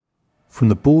From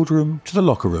the boardroom to the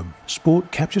locker room,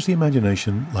 sport captures the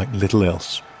imagination like little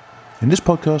else. In this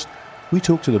podcast, we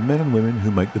talk to the men and women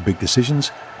who make the big decisions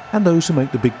and those who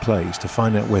make the big plays to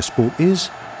find out where sport is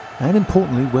and,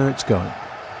 importantly, where it's going.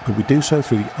 But we do so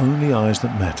through the only eyes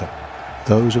that matter,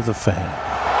 those of the fan.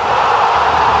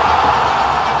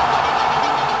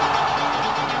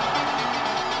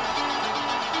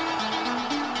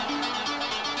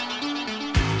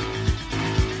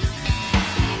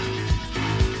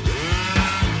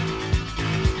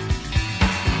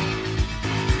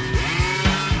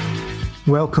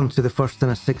 Welcome to the first in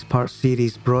a six-part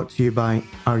series brought to you by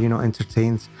Are You Not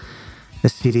Entertained?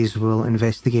 This series will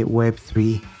investigate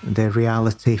Web3, the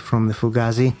reality from the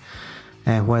Fugazi,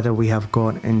 whether we have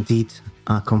got indeed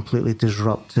a completely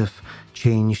disruptive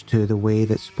change to the way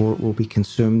that sport will be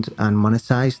consumed and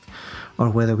monetized, or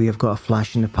whether we have got a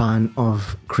flash in the pan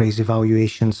of crazy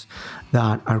valuations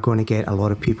that are going to get a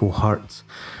lot of people hurt.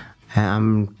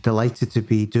 I'm delighted to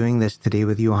be doing this today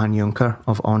with Johan Juncker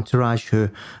of Entourage, who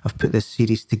have put this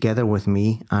series together with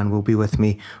me and will be with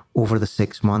me over the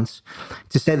 6 months.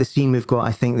 To set the scene, we've got,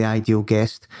 I think, the ideal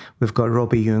guest. We've got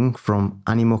Robbie Jung from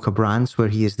Animoca Brands, where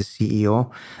he is the CEO.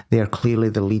 They are clearly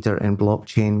the leader in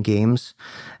blockchain games,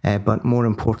 but more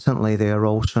importantly, they are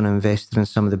also an investor in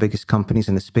some of the biggest companies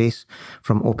in the space,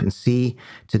 from OpenSea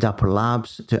to Dapper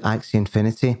Labs to Axie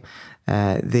Infinity.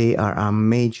 They are a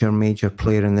major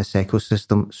player in this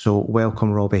ecosystem. So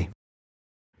welcome, Robbie.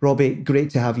 Robbie, great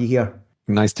to have you here.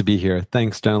 Nice to be here.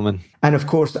 Thanks, gentlemen. And of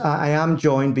course, I am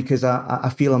joined because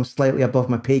I feel I'm slightly above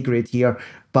my pay grade here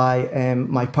by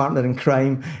my partner in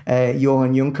crime,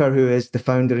 Johan Juncker, who is the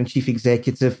founder and chief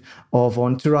executive of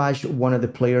Entourage, one of the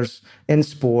players in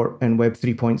sport in Web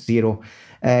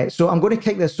 3.0. So I'm going to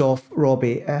kick this off,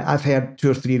 Robbie. I've heard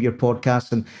 2 or 3 of your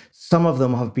podcasts, and some of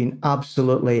them have been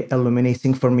absolutely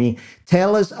illuminating for me.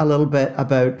 Tell us a little bit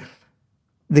about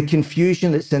the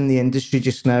confusion that's in the industry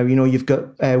just now. You know, you've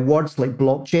got words like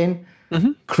blockchain,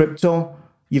 crypto,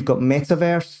 you've got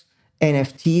metaverse,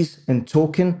 NFTs, and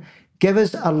token. Give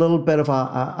us a little bit of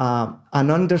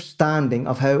an understanding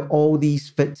of how all these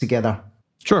fit together.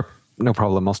 Sure, no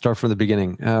problem. I'll start from the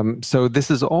beginning. So this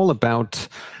is all about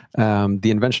the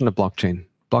invention of blockchain.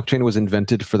 Blockchain was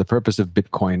invented for the purpose of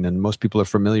Bitcoin, and most people are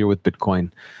familiar with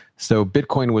Bitcoin. So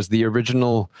Bitcoin was the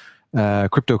original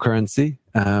cryptocurrency,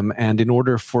 and in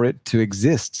order for it to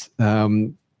exist,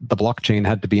 the blockchain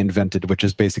had to be invented, which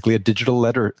is basically a digital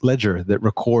ledger that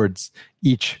records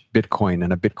each Bitcoin,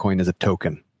 and a Bitcoin is a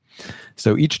token.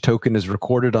 So each token is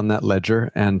recorded on that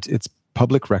ledger, and it's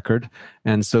public record,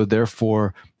 and so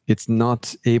therefore it's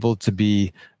not able to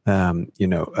be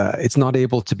it's not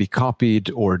able to be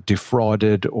copied or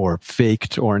defrauded or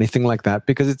faked or anything like that,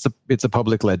 because it's a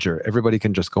public ledger. Everybody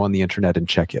can just go on the internet and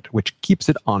check it, which keeps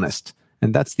it honest.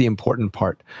 And that's the important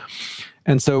part.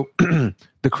 And so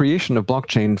the creation of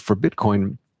blockchain for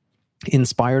Bitcoin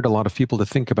inspired a lot of people to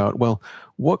think about, well,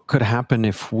 what could happen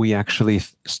if we actually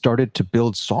started to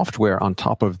build software on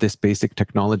top of this basic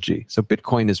technology? So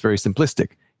Bitcoin is very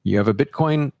simplistic. You have a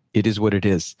Bitcoin, it is what it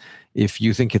is. If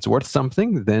you think it's worth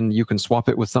something, then you can swap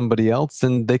it with somebody else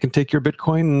and they can take your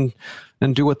Bitcoin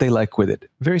and do what they like with it.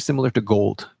 Very similar to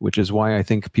gold, which is why I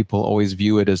think people always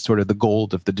view it as sort of the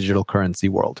gold of the digital currency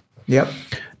world. Yep.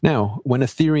 Now, when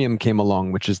Ethereum came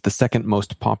along, which is the second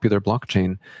most popular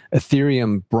blockchain,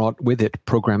 Ethereum brought with it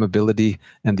programmability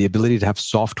and the ability to have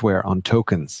software on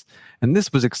tokens. And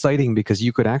this was exciting because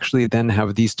you could actually then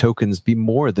have these tokens be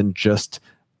more than just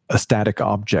a static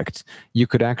object. You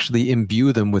could actually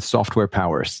imbue them with software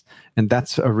powers. And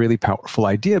that's a really powerful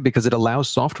idea because it allows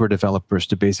software developers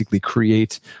to basically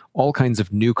create all kinds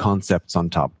of new concepts on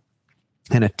top.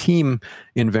 And a team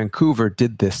in Vancouver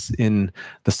did this in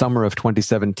the summer of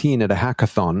 2017 at a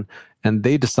hackathon. And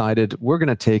they decided, we're going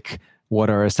to take what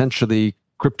are essentially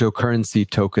cryptocurrency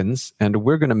tokens, and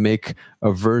we're going to make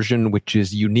a version which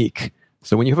is unique.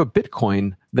 So when you have a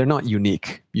Bitcoin, they're not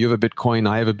unique. You have a Bitcoin,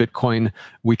 I have a Bitcoin,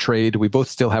 we trade, we both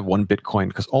still have one Bitcoin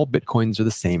because all Bitcoins are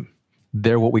the same.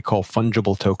 They're what we call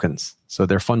fungible tokens. So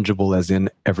they're fungible as in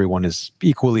everyone is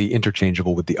equally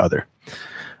interchangeable with the other.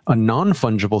 A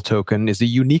non-fungible token is a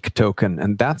unique token,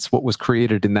 and that's what was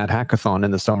created in that hackathon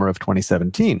in the summer of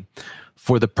 2017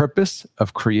 for the purpose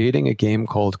of creating a game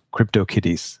called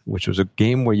CryptoKitties, which was a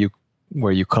game where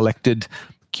you collected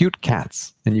cute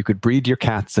cats and you could breed your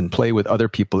cats and play with other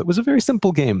people. It was a very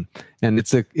simple game, and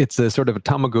it's a sort of a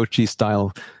Tamagotchi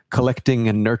style collecting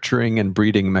and nurturing and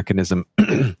breeding mechanism.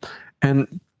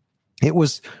 And it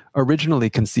was originally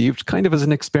conceived kind of as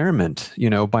an experiment,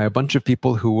 by a bunch of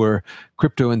people who were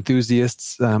crypto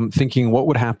enthusiasts, thinking what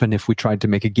would happen if we tried to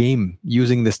make a game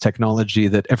using this technology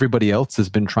that everybody else has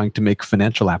been trying to make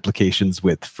financial applications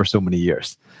with for so many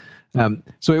years.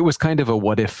 So it was kind of a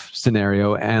what if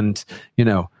scenario. And,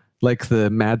 like the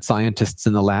mad scientists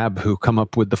in the lab who come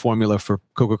up with the formula for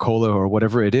Coca-Cola or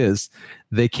whatever it is,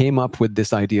 they came up with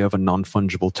this idea of a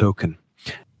non-fungible token.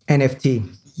 NFT.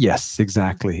 Yes,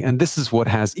 exactly. And this is what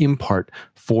has import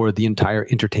for the entire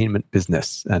entertainment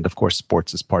business. And of course,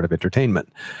 sports is part of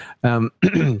entertainment.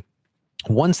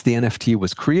 Once the NFT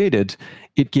was created,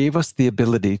 it gave us the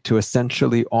ability to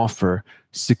essentially offer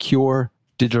secure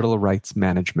digital rights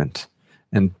management.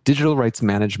 And digital rights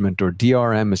management, or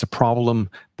DRM, is a problem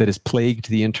that has plagued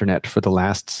the internet for the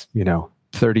last,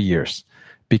 30 years.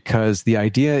 Because the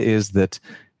idea is that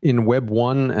in Web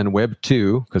 1 and Web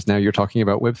 2, because now you're talking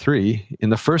about Web 3, in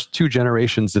the first two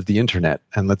generations of the internet,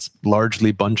 and let's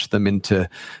largely bunch them into,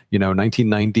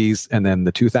 1990s and then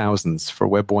the 2000s for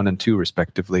Web 1 and 2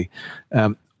 respectively,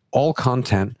 all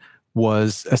content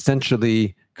was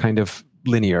essentially kind of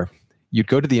linear. You'd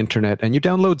go to the internet and you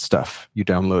download stuff. You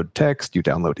download text, you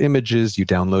download images, you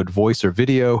download voice or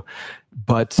video,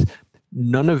 but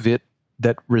none of it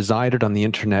that resided on the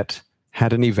internet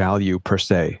had any value per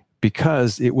se,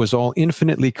 because it was all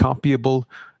infinitely copyable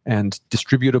and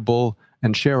distributable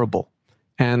and shareable.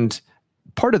 And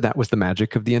part of that was the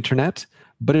magic of the internet,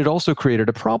 but it also created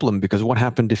a problem, because what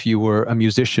happened if you were a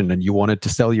musician and you wanted to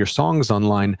sell your songs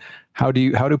online? How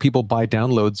do people buy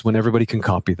downloads when everybody can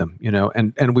copy them?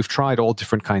 And we've tried all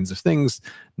different kinds of things.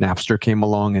 Napster came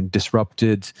along and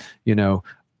disrupted,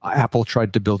 Apple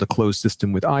tried to build a closed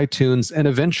system with iTunes, and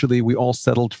eventually we all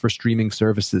settled for streaming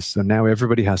services. So now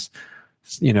everybody has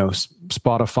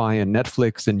Spotify and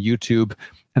Netflix and YouTube,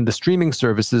 and the streaming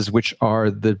services, which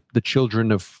are the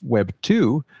children of Web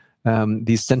 2,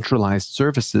 these centralized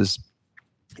services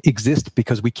exist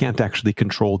because we can't actually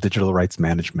control digital rights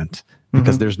management,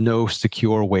 because there's no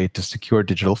secure way to secure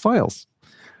digital files.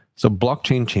 So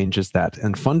blockchain changes that.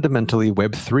 And fundamentally,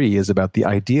 Web 3 is about the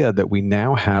idea that we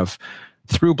now have,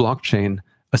 through blockchain,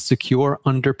 a secure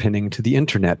underpinning to the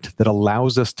internet that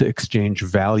allows us to exchange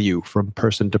value from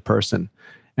person to person.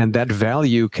 And that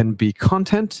value can be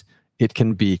content, it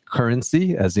can be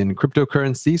currency, as in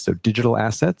cryptocurrency, so digital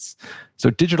assets.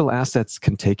 So digital assets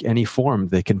can take any form.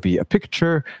 They can be a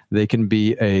picture, they can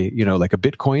be like a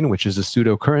Bitcoin, which is a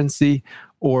pseudocurrency,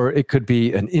 or it could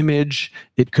be an image,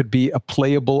 it could be a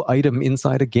playable item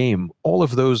inside a game. All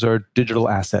of those are digital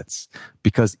assets,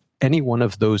 because any one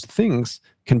of those things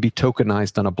can be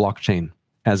tokenized on a blockchain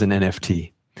as an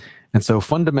NFT. And so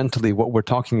fundamentally, what we're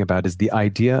talking about is the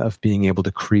idea of being able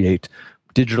to create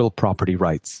digital property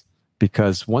rights.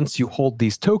 Because once you hold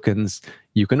these tokens,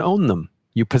 you can own them,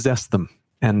 you possess them,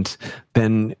 and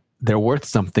then they're worth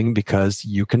something because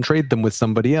you can trade them with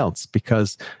somebody else,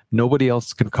 because nobody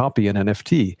else can copy an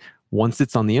NFT. Once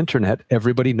it's on the internet,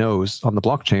 everybody knows on the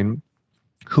blockchain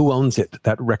who owns it.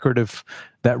 That record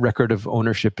of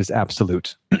ownership is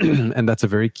absolute. And that's a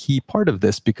very key part of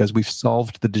this, because we've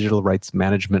solved the digital rights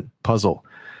management puzzle.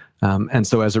 And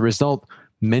so as a result,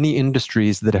 many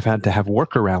industries that have had to have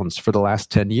workarounds for the last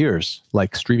 10 years,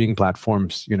 like streaming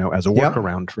platforms, as a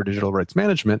workaround for digital rights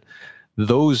management,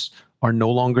 those are no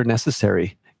longer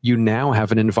necessary. You now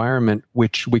have an environment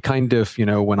which we kind of,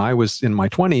 when I was in my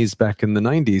 20s back in the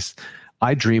 90s,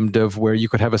 I dreamed of, where you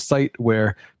could have a site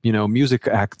where, music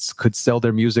acts could sell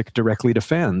their music directly to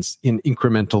fans in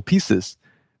incremental pieces.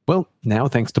 Well, now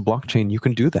thanks to blockchain, you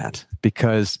can do that,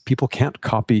 because people can't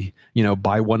copy,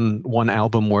 buy one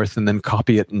album worth and then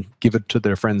copy it and give it to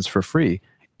their friends for free.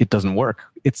 It doesn't work.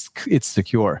 It's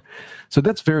secure. So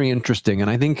that's very interesting. And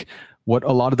I think what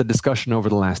a lot of the discussion over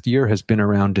the last year has been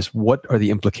around is, what are the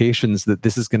implications that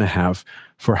this is going to have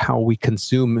for how we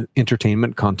consume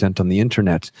entertainment content on the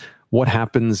internet? What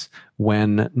happens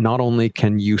when not only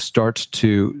can you start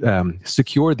to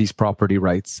secure these property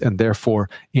rights and therefore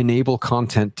enable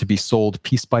content to be sold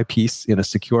piece by piece in a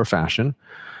secure fashion,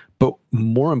 but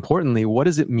more importantly, what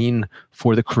does it mean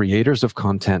for the creators of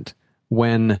content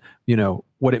when,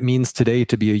 what it means today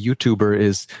to be a YouTuber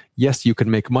is, yes, you can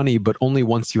make money, but only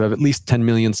once you have at least 10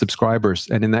 million subscribers.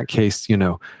 And in that case,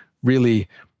 really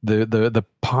the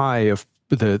pie of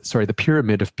the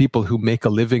pyramid of people who make a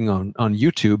living on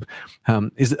YouTube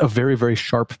is a very, very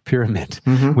sharp pyramid,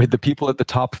 with the people at the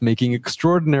top making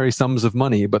extraordinary sums of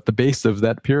money, but the base of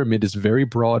that pyramid is very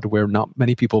broad, where not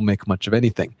many people make much of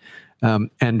anything.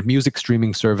 And music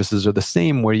streaming services are the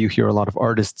same, where you hear a lot of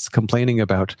artists complaining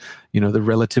about, the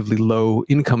relatively low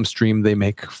income stream they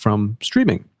make from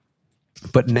streaming.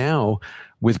 But now,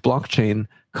 with blockchain,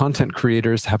 content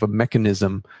creators have a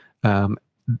mechanism and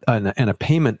a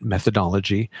payment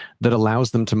methodology that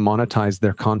allows them to monetize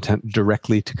their content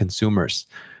directly to consumers.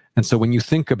 And so when you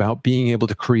think about being able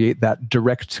to create that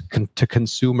direct to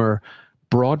consumer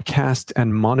broadcast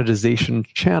and monetization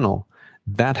channel,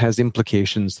 that has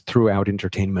implications throughout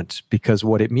entertainment, because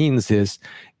what it means is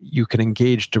you can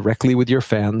engage directly with your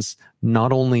fans,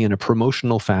 not only in a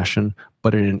promotional fashion,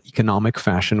 but in an economic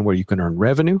fashion where you can earn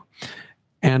revenue.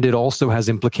 And it also has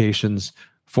implications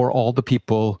for all the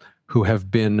people who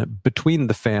have been between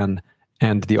the fan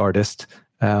and the artist,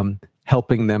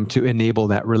 helping them to enable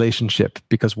that relationship.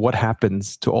 Because what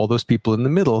happens to all those people in the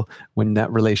middle when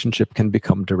that relationship can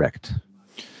become direct?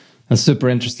 That's super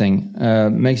interesting.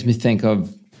 Makes me think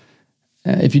of,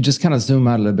 if you just kind of zoom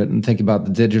out a little bit and think about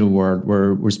the digital world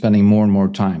where we're spending more and more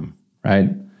time, right?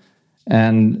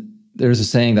 And there's a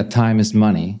saying that time is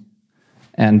money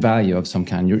and value of some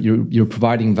kind. You're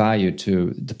providing value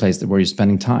to the place where you're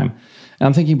spending time. And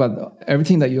I'm thinking about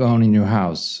everything that you own in your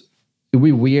house. It would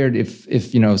be weird if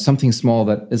something small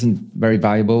that isn't very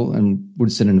valuable and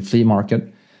would sit in a flea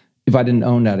market, if I didn't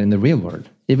own that in the real world,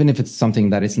 even if it's something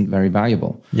that isn't very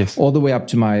valuable. Yes. All the way up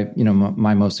to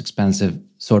my most expensive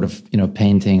sort of,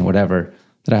 painting or whatever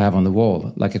that I have on the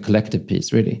wall, like a collective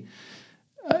piece, really.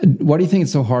 Why do you think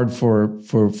it's so hard for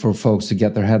folks to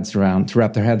wrap their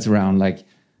heads around, like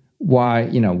why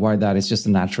that is just a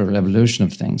natural evolution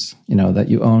of things, that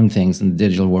you own things in the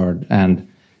digital world, and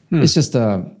it's just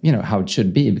how it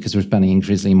should be because we're spending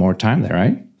increasingly more time there,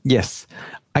 right? Yes.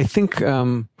 I think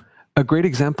a great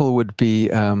example would be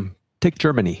take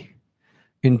Germany.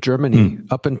 In Germany,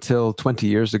 up until 20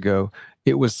 years ago,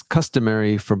 it was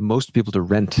customary for most people to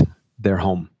rent their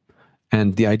home.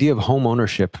 And the idea of home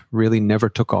ownership really never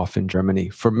took off in Germany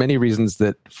for many reasons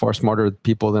that far smarter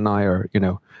people than I are,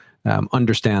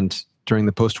 understand during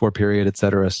the post-war period, et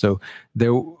cetera. So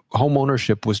their home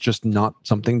ownership was just not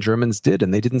something Germans did,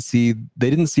 and they didn't see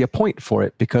a point for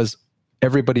it because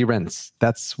everybody rents.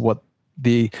 That's what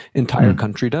the entire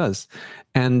country does.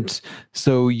 And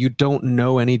so you don't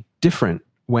know any different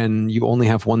when you only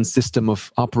have one system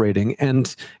of operating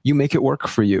and you make it work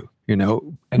for you.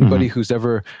 Anybody who's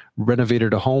ever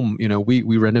renovated a home,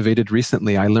 we renovated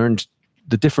recently. I learned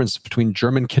the difference between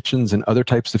German kitchens and other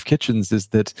types of kitchens is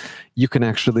that you can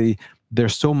actually, they're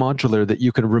so modular that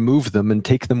you can remove them and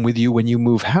take them with you when you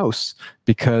move house.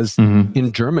 Because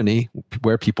in Germany,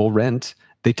 where people rent,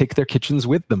 they take their kitchens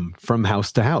with them from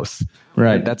house to house.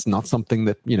 Right. And that's not something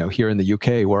that, here in the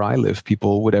UK where I live,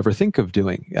 people would ever think of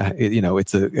doing.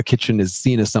 It's a kitchen is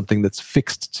seen as something that's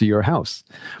fixed to your house.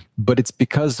 But it's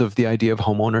because of the idea of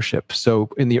home ownership. So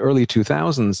in the early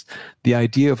 2000s, the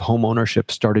idea of home ownership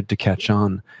started to catch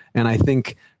on. And I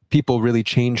think people really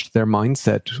changed their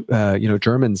mindset.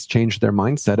 Germans changed their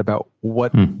mindset about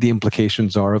what the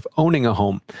implications are of owning a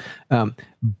home.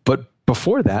 But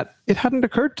before that, it hadn't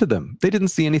occurred to them. They didn't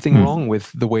see anything wrong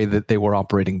with the way that they were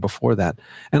operating before that.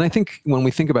 And I think when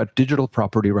we think about digital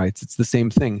property rights, it's the same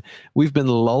thing. We've been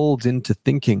lulled into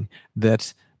thinking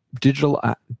that digital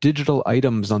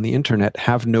items on the internet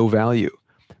have no value.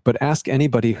 But ask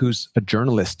anybody who's a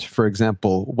journalist, for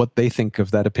example, what they think of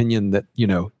that opinion that,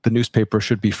 the newspaper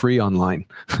should be free online.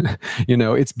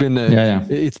 It's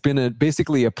been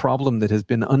basically a problem that has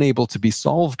been unable to be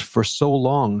solved for so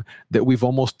long that we've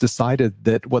almost decided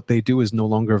that what they do is no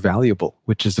longer valuable,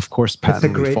 which is, of course,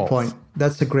 patently false.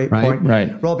 That's a great point.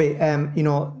 Right. Robbie,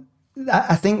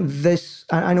 I think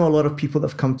I know a lot of people that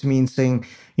have come to me and saying,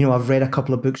 I've read a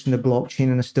couple of books on the blockchain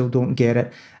and I still don't get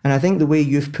it. And I think the way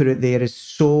you've put it there is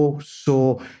so,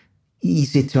 so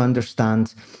easy to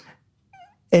understand.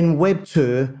 In Web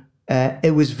 2,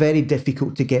 it was very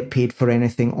difficult to get paid for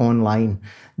anything online.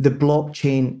 The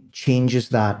blockchain changes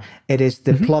that. It is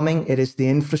the plumbing, it is the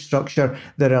infrastructure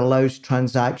that allows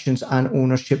transactions and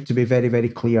ownership to be very, very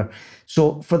clear.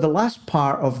 So for the last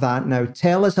part of that now,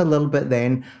 tell us a little bit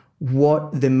then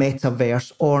what the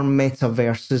metaverse or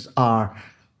metaverses are.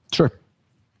 Sure.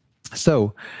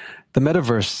 So the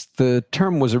metaverse, the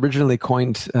term was originally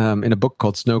coined in a book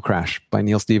called Snow Crash by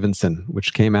Neal Stephenson,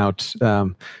 which came out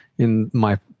in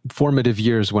my formative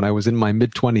years when I was in my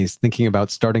mid-20s thinking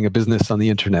about starting a business on the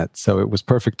internet. So it was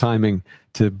perfect timing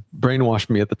to brainwash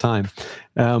me at the time.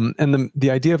 And the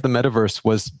idea of the metaverse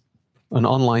was an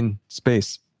online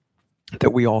space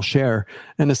that we all share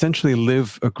and essentially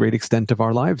live a great extent of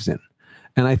our lives in.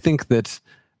 And I think that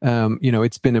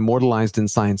it's been immortalized in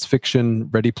science fiction.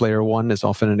 Ready Player One is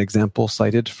often an example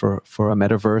cited for a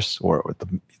metaverse, or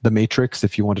the Matrix,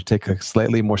 if you want to take a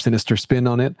slightly more sinister spin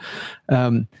on it.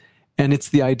 And it's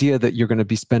the idea that you're going to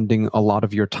be spending a lot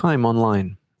of your time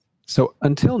online. So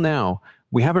until now,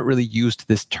 we haven't really used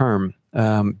this term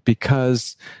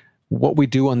because what we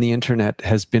do on the internet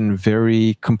has been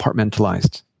very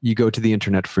compartmentalized. You go to the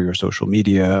internet for your social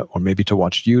media or maybe to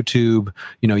watch YouTube.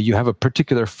 You have a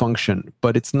particular function,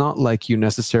 but it's not like you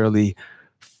necessarily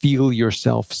feel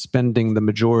yourself spending the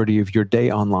majority of your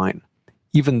day online,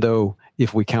 even though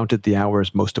if we counted the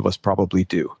hours, most of us probably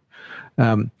do.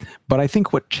 But I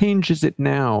think what changes it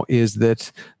now is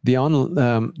that the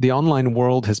online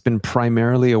world has been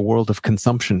primarily a world of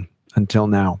consumption until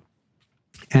now.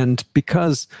 And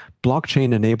because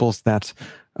blockchain enables that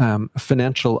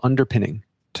financial underpinning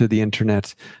to the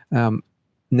internet,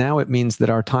 now it means that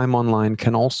our time online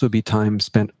can also be time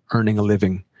spent earning a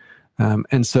living.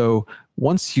 And so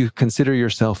once you consider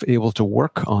yourself able to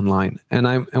work online, and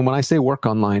when I say work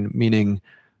online, meaning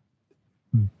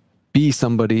be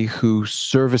somebody who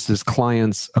services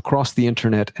clients across the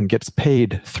internet and gets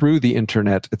paid through the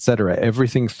internet, etc.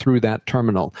 Everything through that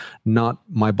terminal, not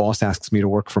my boss asks me to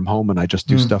work from home and I just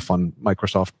do stuff on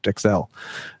Microsoft Excel.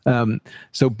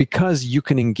 So because you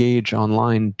can engage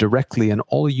online directly and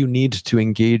all you need to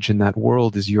engage in that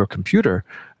world is your computer,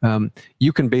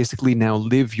 you can basically now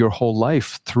live your whole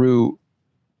life through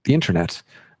the internet.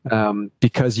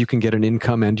 Because you can get an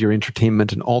income and your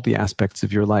entertainment and all the aspects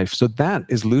of your life. So that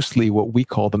is loosely what we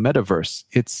call the metaverse.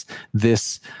 It's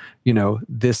this,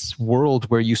 this world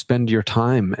where you spend your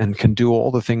time and can do all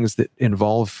the things that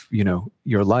involve,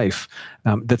 your life.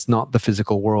 That's not the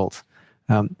physical world.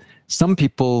 Some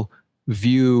people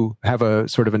have a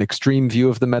sort of an extreme view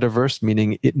of the metaverse,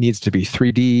 meaning it needs to be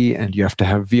 3D and you have to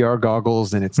have VR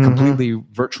goggles and it's completely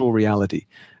virtual reality.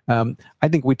 I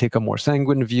think we take a more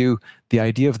sanguine view. The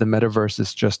idea of the metaverse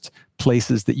is just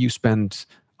places that you spend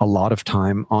a lot of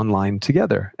time online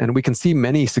together. And we can see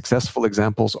many successful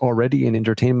examples already in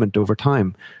entertainment over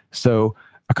time. So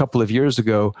a couple of years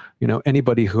ago,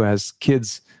 anybody who has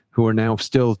kids who are now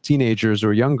still teenagers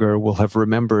or younger will have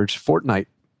remembered Fortnite,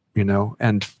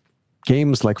 and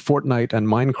games like Fortnite and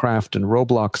Minecraft and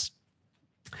Roblox,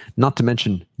 not to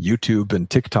mention YouTube and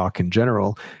TikTok in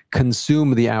general,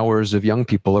 consume the hours of young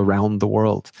people around the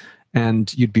world.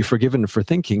 And you'd be forgiven for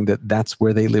thinking that that's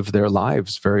where they live their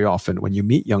lives very often when you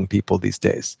meet young people these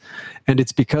days. And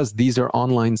it's because these are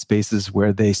online spaces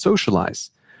where they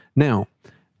socialize. Now,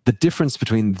 the difference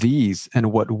between these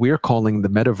and what we're calling the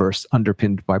metaverse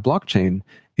underpinned by blockchain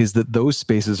is that those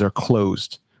spaces are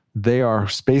closed. They are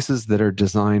spaces that are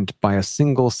designed by a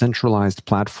single centralized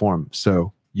platform.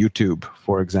 So YouTube,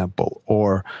 for example,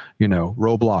 or,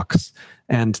 Roblox.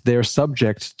 And they're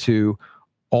subject to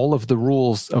all of the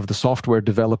rules of the software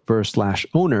developer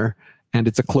 / owner, and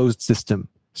it's a closed system.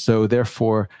 So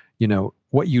therefore,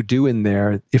 what you do in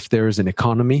there, if there is an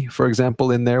economy, for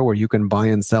example, in there where you can buy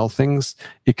and sell things,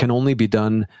 it can only be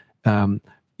done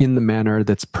in the manner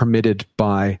that's permitted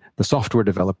by the software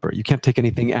developer. You can't take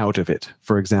anything out of it,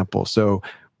 for example. So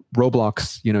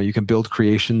Roblox, you can build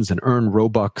creations and earn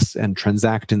Robux and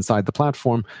transact inside the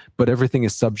platform, but everything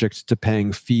is subject to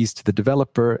paying fees to the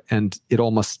developer, and it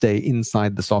all must stay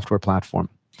inside the software platform.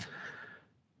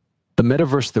 The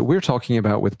metaverse that we're talking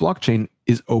about with blockchain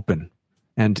is open,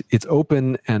 and it's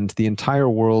open, and the entire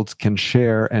world can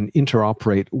share and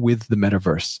interoperate with the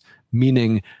metaverse,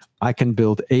 meaning I can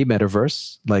build a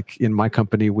metaverse. Like in my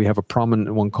company, we have a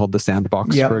prominent one called the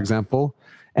Sandbox, for example,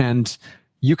 and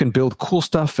you can build cool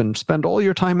stuff and spend all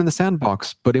your time in the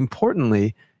sandbox. But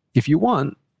importantly, if you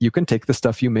want, you can take the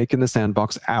stuff you make in the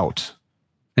sandbox out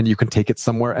and you can take it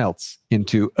somewhere else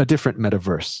into a different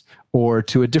metaverse or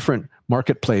to a different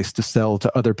marketplace to sell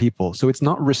to other people. So it's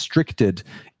not restricted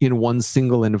in one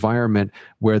single environment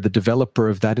where the developer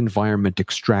of that environment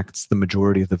extracts the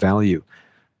majority of the value.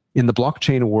 In the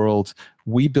blockchain world,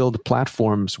 we build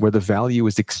platforms where the value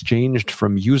is exchanged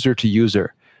from user to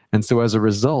user. And so as a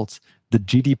result, the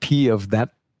GDP of that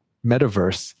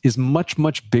metaverse is much,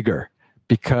 much bigger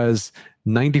because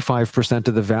 95%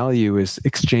 of the value is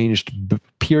exchanged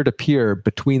peer-to-peer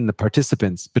between the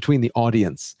participants, between the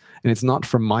audience. And it's not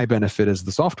for my benefit as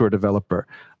the software developer.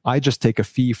 I just take a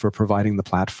fee for providing the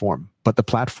platform. But the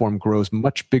platform grows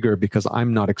much bigger because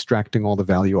I'm not extracting all the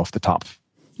value off the top.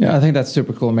 Yeah, I think that's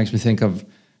super cool. It makes me think of,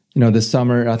 this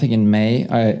summer, I think in May,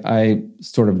 I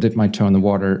sort of dipped my toe in the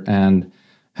water and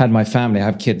had my family, I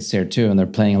have kids here too, and they're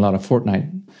playing a lot of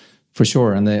Fortnite for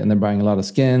sure. And they're buying a lot of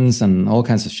skins and all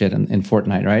kinds of shit in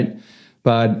Fortnite, right?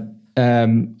 But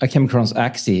I came across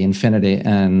Axie Infinity,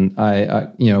 and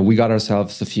we got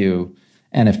ourselves a few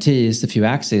NFTs, a few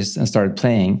Axies, and started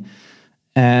playing.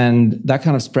 And that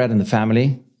kind of spread in the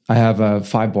family. I have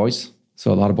 5 boys,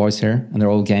 so a lot of boys here, and they're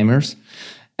all gamers.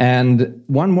 And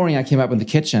one morning I came up in the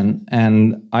kitchen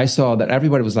and I saw that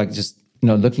everybody was like just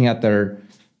looking at their,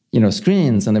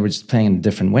 screens, and they were just playing in a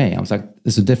different way. I was like,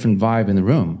 there's a different vibe in the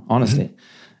room, honestly. Mm-hmm.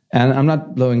 And I'm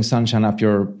not blowing sunshine up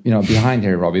your, behind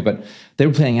here, Robbie, but they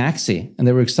were playing Axie and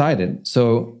they were excited.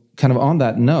 So kind of on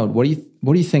that note, what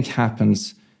do you think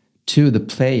happens to the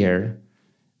player,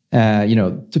 to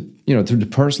the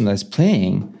person that's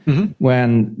playing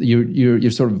when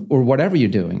you're sort of, or whatever you're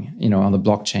doing, on the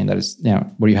blockchain that is,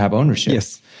 where you have ownership.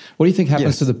 Yes. What do you think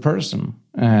happens to the person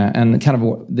and kind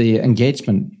of the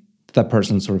engagement that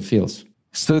person sort of feels?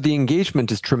 So the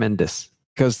engagement is tremendous,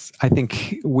 because I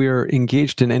think we're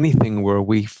engaged in anything where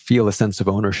we feel a sense of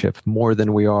ownership more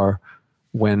than we are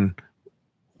when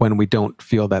we don't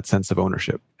feel that sense of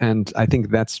ownership. And I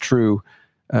think that's true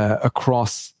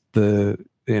across the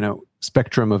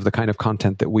spectrum of the kind of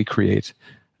content that we create.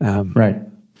 Right.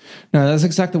 No, that's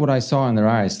exactly what I saw in their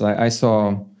eyes. Like I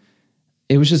saw,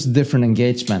 it was just different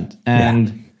engagement,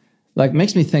 and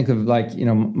makes me think of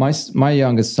my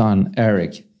youngest son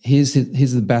Eric. He's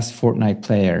the best Fortnite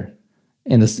player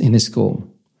in his school,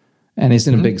 and he's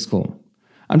in a big school.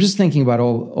 I'm just thinking about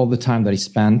all the time that he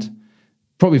spent,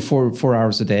 probably 4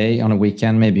 hours a day on a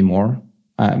weekend, maybe more.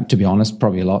 To be honest,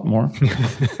 probably a lot more.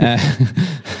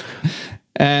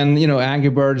 And, Angry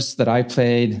Birds that I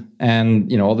played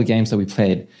and, all the games that we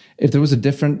played, if there was a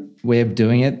different way of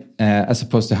doing it as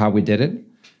opposed to how we did it,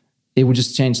 it would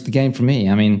just change the game for me.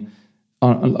 I mean,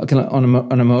 on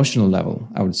an emotional level,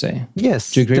 I would say.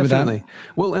 Yes, do you agree definitely. with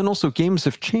that? Well, and also games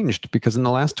have changed, because in the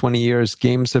last 20 years,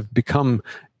 games have become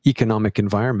economic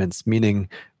environments, meaning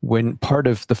when part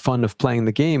of the fun of playing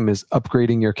the game is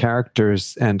upgrading your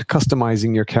characters and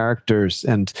customizing your characters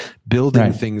and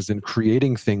building things and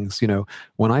creating things.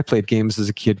 When I played games as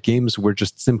a kid, games were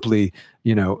just simply,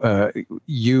 a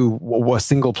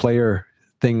single player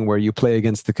thing where you play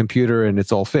against the computer and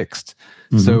it's all fixed.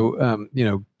 So,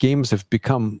 games have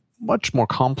become much more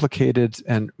complicated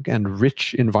and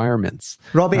rich environments.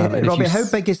 Robbie, how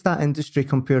big is that industry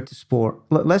compared to sport?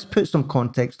 Let's put some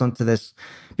context onto this,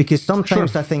 because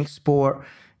sometimes I think sport,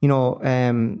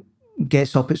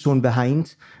 gets up its own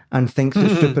behind and thinks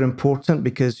it's super important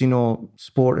because,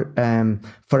 sport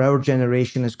for our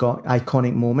generation has got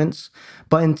iconic moments.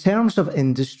 But in terms of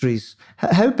industries,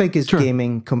 how big is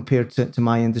gaming compared to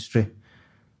my industry?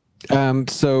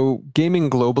 So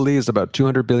gaming globally is about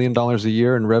 $200 billion a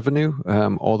year in revenue,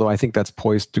 although I think that's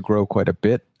poised to grow quite a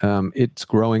bit. It's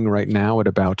growing right now at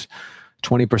about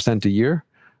 20% a year.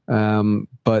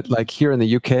 But here in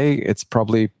the UK, it's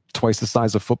probably twice the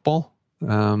size of football,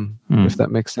 if that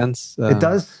makes sense. It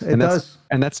does. And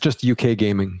that's just UK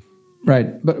gaming.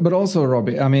 Right. But also,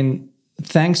 Robbie, I mean,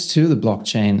 thanks to the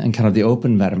blockchain and kind of the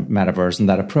open metaverse and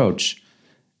that approach,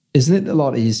 isn't it a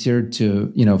lot easier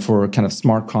to, for kind of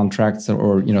smart contracts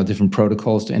or different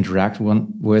protocols to interact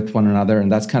with one another? And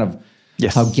that's kind of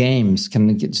how games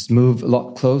can just move a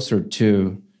lot closer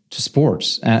to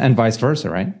sports and vice versa,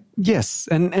 right? Yes,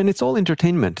 and it's all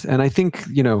entertainment. And I think,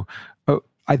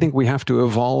 I think we have to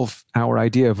evolve our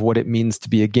idea of what it means to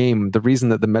be a game. The reason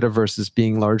that the metaverse is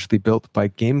being largely built by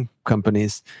game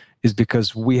companies is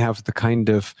because we have the kind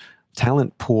of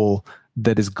talent pool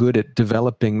that is good at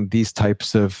developing these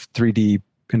types of 3D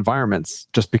environments,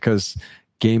 just because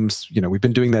games, we've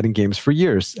been doing that in games for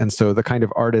years. And so the kind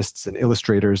of artists and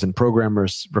illustrators and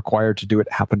programmers required to do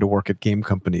it happen to work at game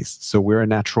companies. So we're a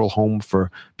natural home for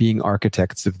being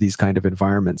architects of these kind of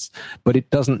environments. But it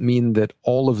doesn't mean that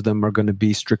all of them are going to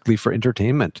be strictly for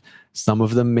entertainment. Some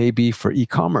of them may be for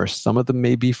e-commerce. Some of them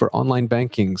may be for online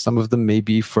banking. Some of them may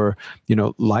be for,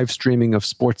 live streaming of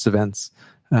sports events.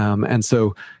 And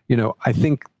so, I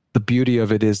think the beauty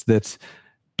of it is that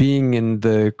being in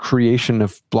the creation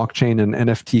of blockchain and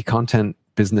NFT content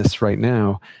business right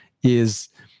now is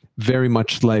very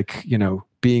much like,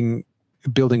 building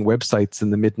websites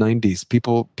in the mid-90s.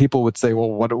 People would say, well,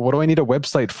 what do I need a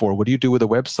website for? What do you do with a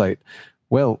website?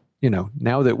 Well,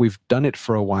 now that we've done it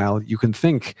for a while, you can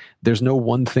think there's no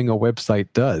one thing a website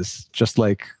does. Just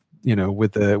like,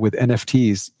 with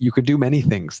NFTs, you can do many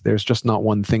things. There's just not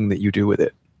one thing that you do with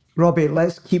it. Robbie,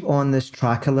 let's keep on this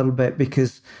track a little bit,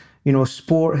 because,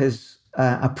 sport has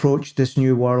approached this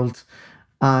new world,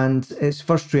 and its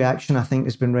first reaction, I think,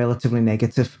 has been relatively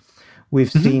negative.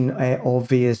 We've seen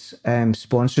obvious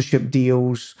sponsorship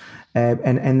deals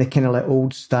in the kind of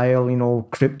old style,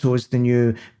 crypto is the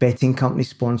new betting company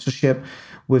sponsorship.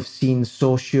 We've seen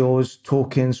socios,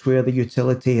 tokens, where the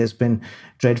utility has been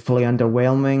dreadfully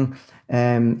underwhelming.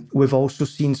 We've also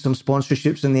seen some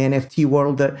sponsorships in the NFT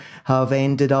world that have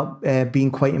ended up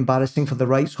being quite embarrassing for the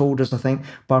rights holders, I think,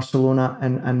 Barcelona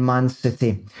and Man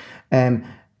City.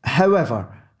 However,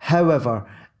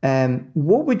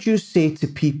 What would you say to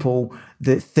people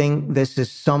that think this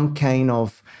is some kind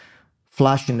of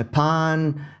flash in the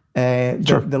pan,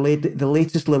 Sure. the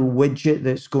latest little widget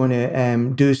that's going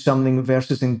to do something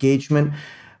versus engagement?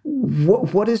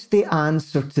 What is the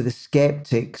answer to the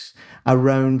skeptics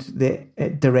around the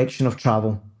direction of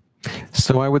travel?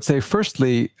 So I would say,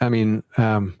 firstly, I mean,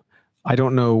 I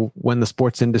don't know when the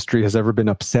sports industry has ever been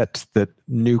upset that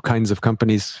new kinds of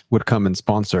companies would come and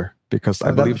sponsor, because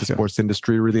I believe the sports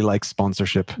industry really likes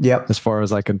sponsorship, as far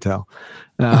as I can tell.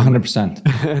 100%.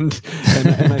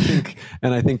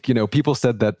 And I think, you know, people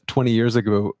said that 20 years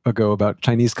ago about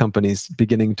Chinese companies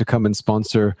beginning to come and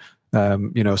sponsor,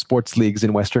 you know, sports leagues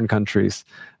in Western countries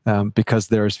because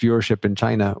there's viewership in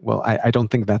China. Well, I don't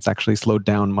think that's actually slowed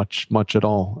down much at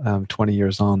all 20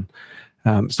 years on.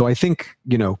 So I think,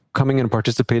 you know, coming and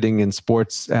participating in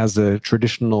sports as a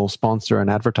traditional sponsor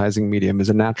and advertising medium is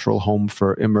a natural home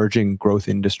for emerging growth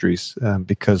industries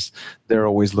because they're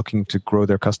always looking to grow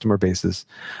their customer bases.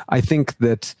 I think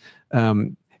that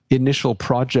initial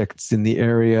projects in the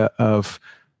area of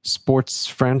sports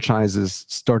franchises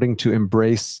starting to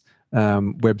embrace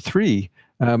Web3,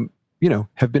 you know,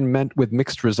 have been met with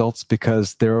mixed results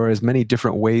because there are as many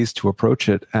different ways to approach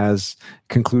it as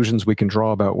conclusions we can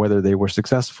draw about whether they were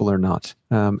successful or not.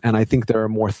 And I think there are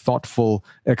more thoughtful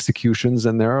executions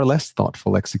and there are less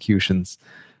thoughtful executions.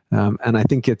 And I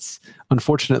think it's,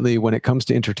 unfortunately, when it comes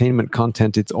to entertainment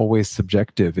content, it's always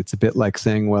subjective. It's a bit like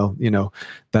saying, well, you know,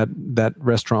 that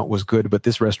restaurant was good, but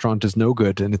this restaurant is no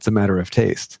good, and it's a matter of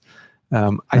taste.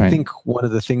 I think one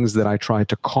of the things that I try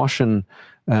to caution,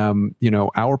 you know,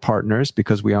 our partners,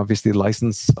 because we obviously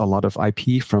license a lot of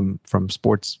IP from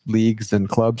sports leagues and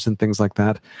clubs and things like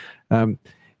that,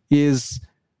 is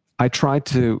I try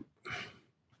to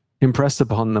impress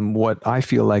upon them what I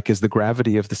feel like is the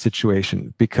gravity of the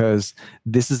situation, because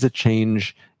this is a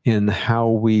change in how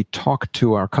we talk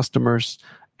to our customers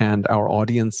and our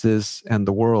audiences and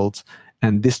the world,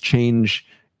 and this change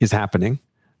is happening.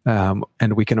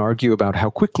 And we can argue about how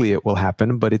quickly it will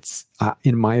happen, but it's,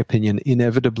 in my opinion,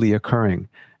 inevitably occurring.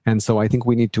 And so I think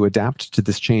we need to adapt to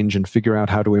this change and figure out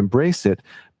how to embrace it.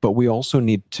 But we also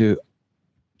need to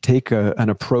take an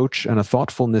approach and a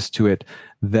thoughtfulness to it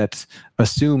that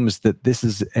assumes that this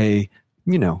is a,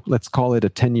 you know, let's call it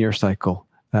a 10-year cycle,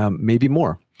 maybe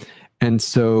more. And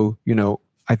so, you know,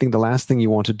 I think the last thing you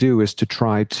want to do is to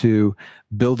try to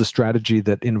build a strategy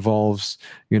that involves,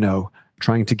 you know,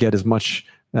 trying to get as much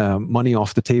money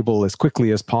off the table as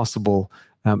quickly as possible,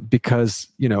 because,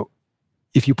 you know,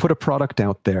 if you put a product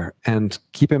out there, and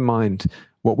keep in mind,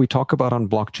 what we talk about on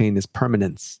blockchain is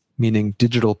permanence, meaning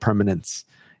digital permanence.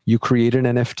 You create an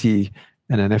NFT,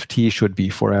 an NFT should be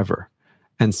forever.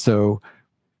 And so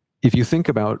if you think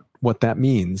about what that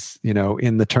means, you know,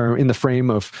 in the frame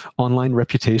of online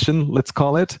reputation, let's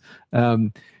call it,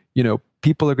 you know,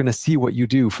 people are going to see what you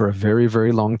do for a very,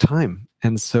 very long time.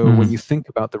 And so when you think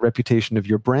about the reputation of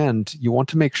your brand, you want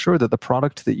to make sure that the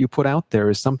product that you put out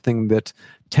there is something that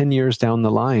 10 years down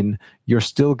the line, you're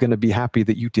still going to be happy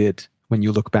that you did when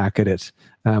you look back at it,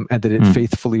 and that it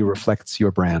faithfully reflects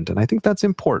your brand. And I think that's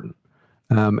important.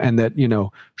 And that, you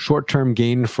know, short-term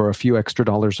gain for a few extra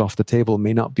dollars off the table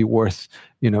may not be worth,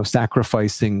 you know,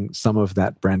 sacrificing some of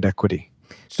that brand equity.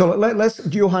 So let's,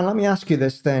 Johan, let me ask you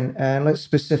this then. Let's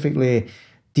specifically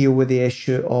deal with the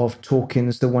issue of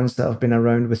tokens, the ones that have been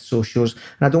around with socios.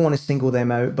 And I don't want to single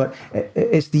them out, but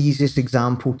it's the easiest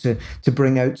example to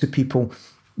bring out to people.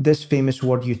 This famous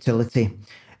word utility.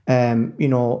 You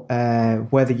know,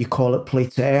 whether you call it play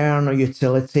to earn or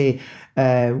utility,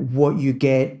 what you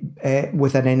get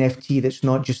with an NFT that's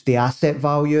not just the asset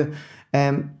value.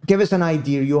 Give us an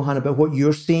idea, Johan, about what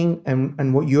you're seeing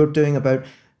and what you're doing about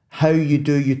how you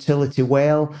do utility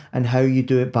well and how you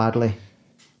do it badly.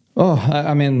 Oh,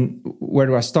 I mean, where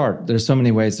do I start? There's so many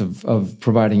ways of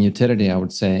providing utility, I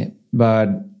would say. But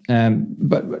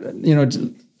you know,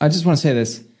 I just want to say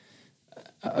this.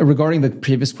 Regarding the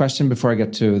previous question, before I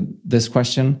get to this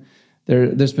question,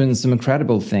 there's been some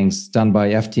incredible things done by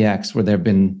FTX where they've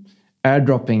been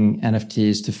airdropping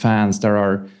NFTs to fans that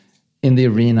are in the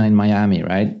arena in Miami,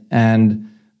 right? And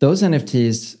those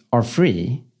NFTs are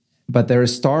free, but they're a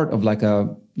start of like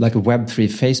a Web3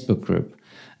 Facebook group.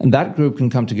 And that group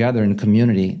can come together in a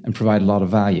community and provide a lot of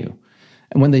value.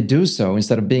 And when they do so,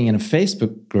 instead of being in a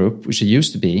Facebook group, which it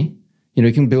used to be, you know,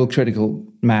 you can build critical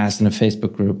mass in a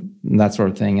Facebook group and that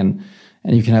sort of thing, and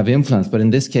you can have influence. But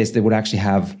in this case, they would actually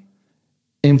have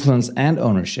influence and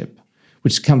ownership,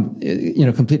 which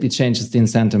completely changes the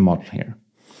incentive model here.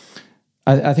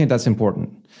 I think that's important.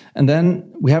 And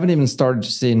then we haven't even started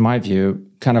to see, in my view,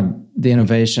 kind of the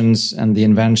innovations and the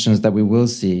inventions that we will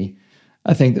see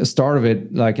I think the start of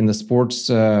it, like in the sports,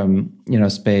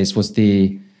 space, was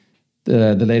the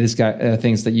latest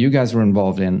things that you guys were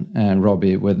involved in,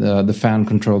 Robbie, with the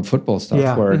fan-controlled football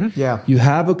stuff, where you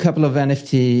have a couple of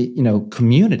NFT,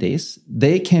 communities.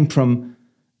 They came from,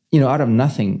 out of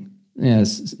nothing.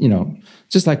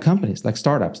 Just like companies, like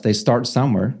startups, they start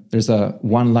somewhere. There's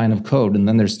one line of code, and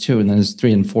then there's two, and then there's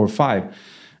 3 and 4, 5,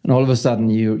 and all of a sudden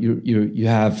you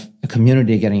have a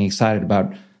community getting excited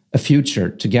about a future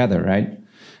together, right?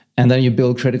 And then you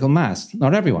build critical mass.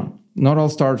 Not everyone, not all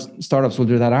startups will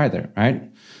do that either, right?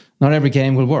 Not every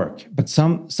game will work, but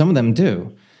some of them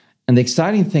do. And the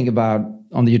exciting thing about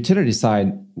on the utility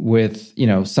side with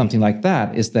something like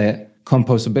that is the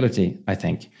composability, I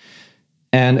think.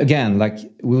 And again, like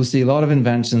we'll see a lot of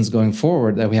inventions going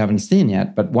forward that we haven't seen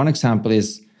yet. But one example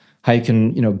is how you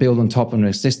can build on top of an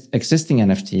existing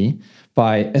NFT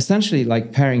by essentially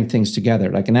like pairing things together,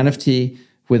 like an NFT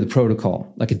with a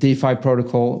protocol, like a DeFi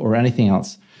protocol or anything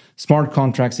else. Smart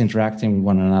contracts interacting with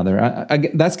one another.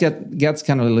 That gets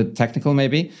kind of a little technical,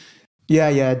 maybe.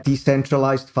 Yeah,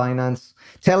 decentralized finance.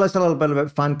 Tell us a little bit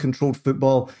about fan-controlled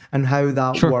football and how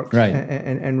that works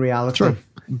in reality. Sure.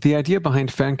 The idea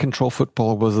behind fan-controlled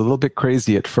football was a little bit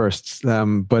crazy at first,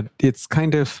 but it's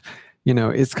kind of,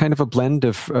 it's kind of a blend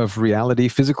of reality,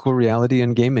 physical reality,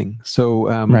 and gaming. So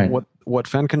what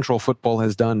fan-controlled football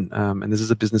has done, and this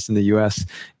is a business in the US,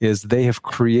 is they have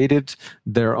created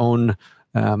their own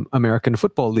American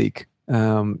Football League.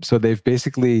 So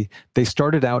they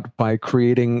started out by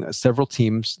creating several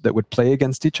teams that would play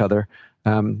against each other,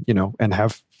 and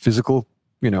have physical,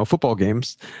 football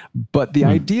games. But the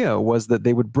idea was that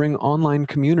they would bring online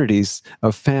communities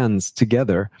of fans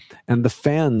together, and the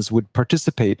fans would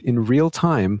participate in real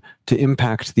time to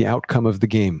impact the outcome of the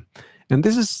game. And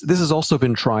this has also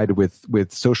been tried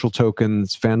with social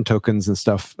tokens, fan tokens, and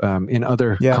stuff in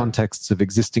other contexts of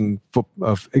existing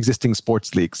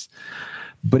sports leagues.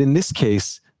 But in this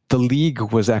case, the league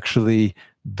was actually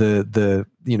the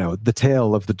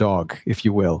tail of the dog, if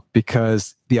you will,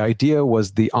 because the idea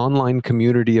was the online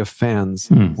community of fans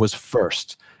was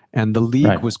first, and the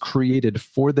league was created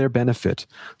for their benefit.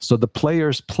 So the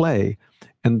players play,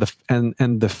 and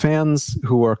the fans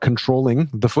who are controlling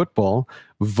the football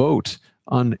vote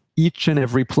on each and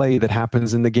every play that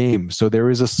happens in the game. So there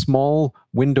is a small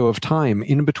window of time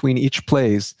in between each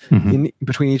play, so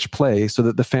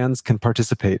that the fans can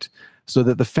participate, so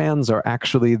that the fans are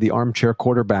actually the armchair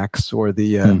quarterbacks or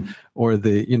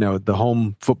the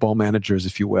home football managers,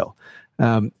 if you will.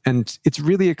 And it's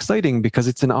really exciting because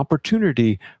it's an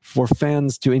opportunity for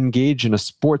fans to engage in a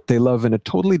sport they love in a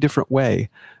totally different way.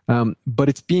 But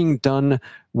it's being done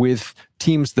with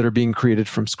teams that are being created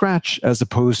from scratch, as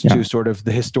opposed to sort of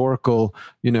the historical,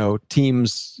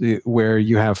 teams where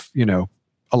you have,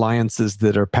 alliances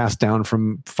that are passed down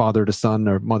from father to son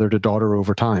or mother to daughter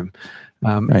over time.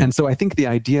 And so I think the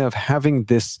idea of having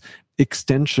this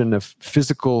extension of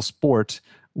physical sport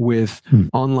with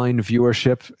online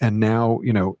viewership, and now,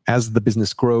 as the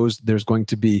business grows, there's going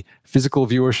to be physical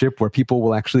viewership where people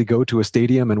will actually go to a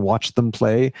stadium and watch them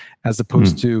play, as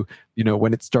opposed to,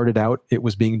 when it started out, it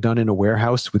was being done in a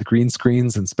warehouse with green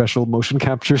screens and special motion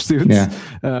capture suits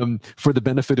for the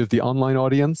benefit of the online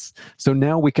audience. So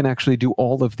now we can actually do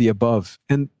all of the above.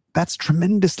 And that's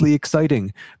tremendously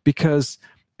exciting, because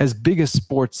as big as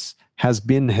sports has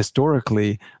been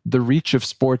historically, the reach of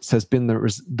sports has been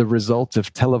the result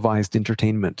of televised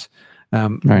entertainment.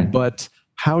 But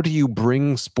how do you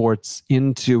bring sports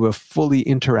into a fully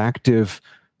interactive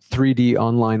 3D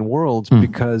online world?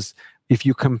 Because if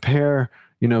you compare,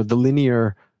 the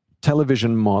linear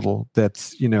television model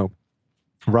that's,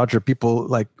 Roger, people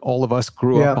like all of us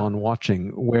grew up on watching,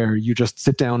 where you just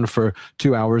sit down for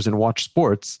 2 hours and watch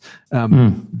sports.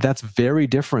 That's very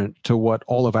different to what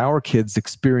all of our kids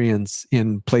experience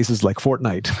in places like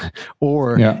Fortnite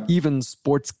or even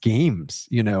sports games,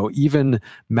 even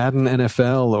Madden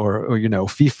NFL or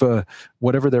FIFA,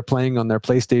 whatever they're playing on their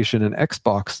PlayStation and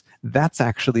Xbox. That's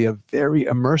actually a very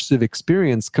immersive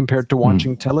experience compared to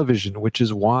watching television, which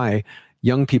is why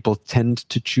young people tend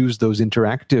to choose those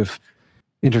interactive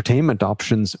entertainment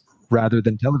options rather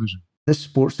than television. This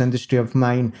sports industry of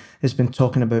mine has been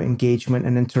talking about engagement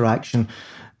and interaction,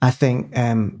 I think,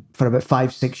 for about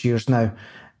 5-6 years now.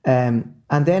 And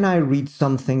then I read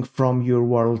something from your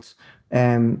world,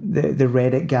 the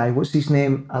Reddit guy, what's his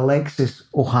name? Alexis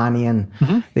Ohanian,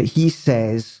 that he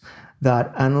says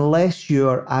that unless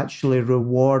you're actually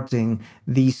rewarding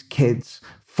these kids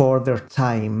for their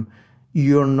time,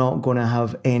 you're not going to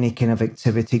have any kind of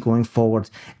activity going forward.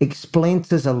 Explain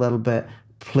to us a little bit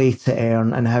play to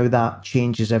earn and how that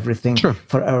changes everything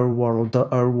for our world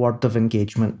of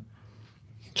engagement.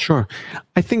 Sure.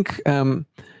 I think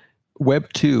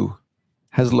Web 2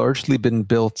 has largely been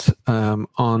built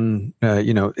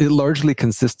it largely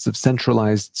consists of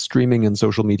centralized streaming and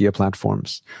social media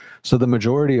platforms. So the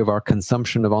majority of our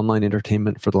consumption of online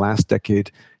entertainment for the last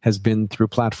decade has been through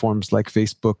platforms like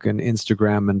Facebook and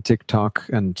Instagram and TikTok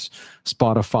and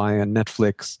Spotify and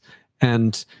Netflix.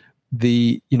 And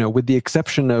with the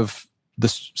exception of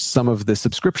some of the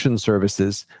subscription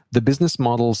services, the business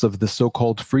models of the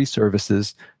so-called free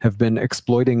services have been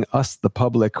exploiting us, the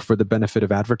public, for the benefit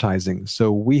of advertising.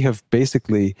 So we have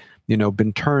basically,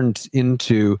 been turned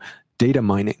into data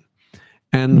mining.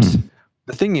 And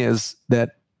the thing is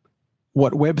that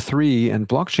what Web3 and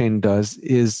blockchain does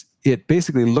is it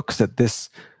basically looks at this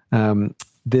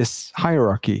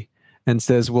hierarchy and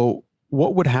says, well,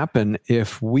 what would happen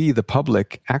if we, the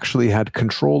public, actually had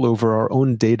control over our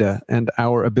own data and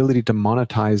our ability to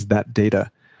monetize that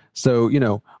data? So,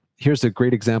 here's a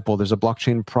great example. There's a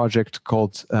blockchain project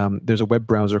called, there's a web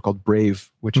browser called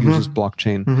Brave, which uses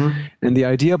blockchain. And the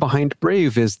idea behind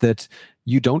Brave is that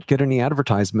you don't get any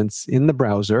advertisements in the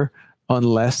browser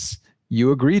unless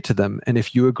you agree to them. And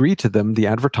if you agree to them, the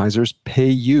advertisers pay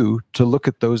you to look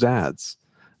at those ads.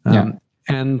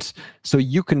 And so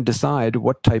you can decide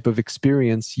what type of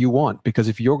experience you want, because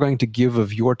if you're going to give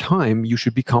of your time, you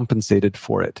should be compensated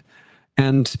for it.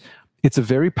 And it's a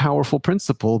very powerful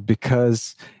principle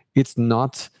because it's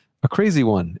not a crazy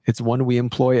one. It's one we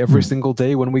employ every single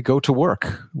day when we go to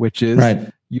work, which is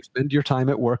you spend your time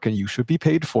at work and you should be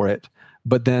paid for it.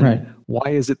 But then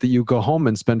why is it that you go home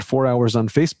and spend 4 hours on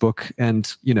Facebook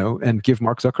and give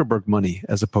Mark Zuckerberg money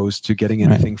as opposed to getting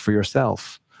anything for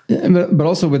yourself? But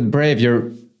also with Brave,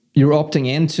 you're opting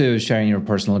into sharing your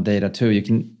personal data too. You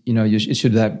can, it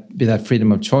should be that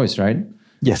freedom of choice, right?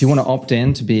 Yes. If you want to opt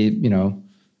in to be,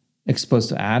 exposed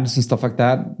to ads and stuff like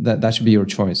that should be your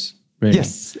choice, really.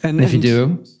 Yes. And if you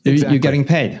do, you're getting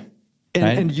paid.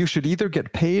 And you should either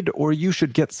get paid or you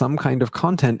should get some kind of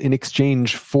content in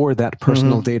exchange for that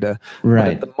personal data. Right.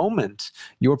 But at the moment,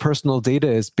 your personal data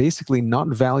is basically not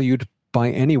valued by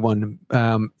anyone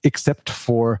except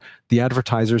for the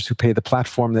advertisers who pay the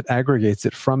platform that aggregates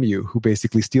it from you, who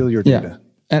basically steal your data.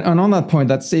 And on that point,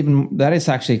 that is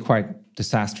actually quite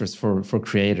disastrous for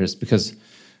creators, because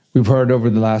we've heard over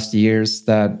the last years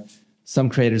that some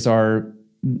creators are,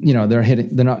 they're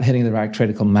not hitting the right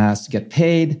critical mass to get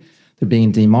paid. They're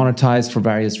being demonetized for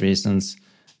various reasons.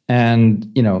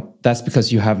 And, that's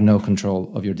because you have no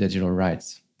control of your digital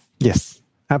rights. Yes.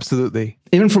 Absolutely.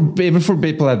 Even for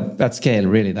people at scale,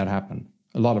 really, that happen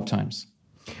a lot of times.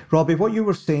 Robbie, what you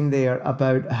were saying there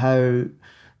about how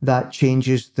that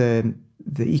changes the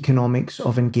economics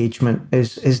of engagement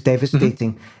is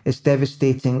devastating. It's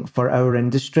devastating for our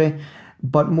industry.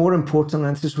 But more importantly,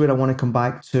 and this is where I want to come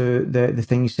back to the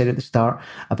thing you said at the start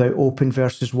about open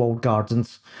versus walled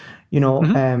gardens.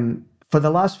 For the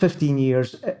last 15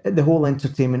 years, the whole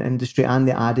entertainment industry and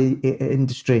the ad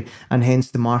industry, and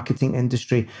hence the marketing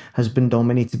industry, has been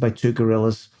dominated by two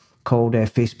gorillas called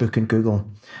Facebook and Google.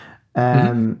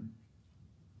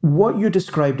 What you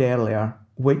described earlier,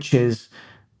 which is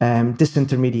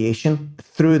disintermediation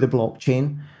through the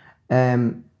blockchain,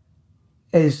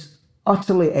 is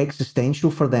utterly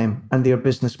existential for them and their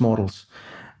business models.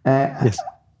 Yes.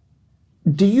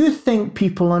 Do you think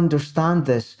people understand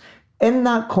this? In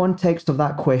that context of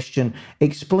that question,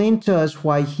 explain to us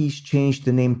why he's changed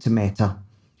the name to Meta.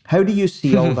 How do you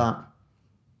see all that?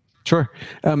 Sure.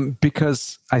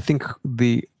 Because I think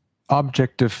the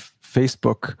object of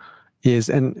Facebook is,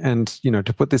 and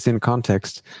to put this in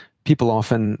context, people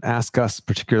often ask us,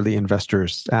 particularly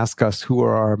investors, ask us who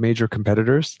are our major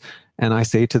competitors. And I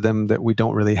say to them that we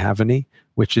don't really have any,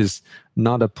 which is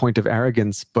not a point of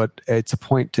arrogance, but it's a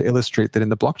point to illustrate that in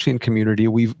the blockchain community,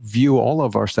 we view all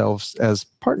of ourselves as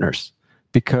partners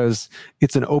because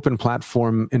it's an open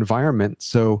platform environment.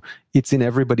 So it's in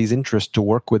everybody's interest to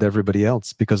work with everybody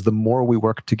else, because the more we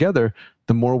work together,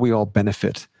 the more we all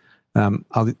benefit.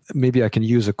 Maybe I can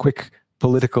use a quick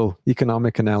political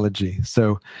economic analogy.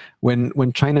 So when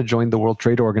China joined the World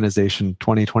Trade Organization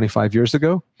 25 years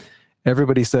ago,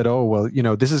 everybody said, oh, well,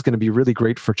 this is going to be really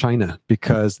great for China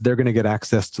because they're going to get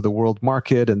access to the world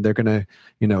market and they're going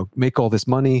to, make all this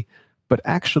money. But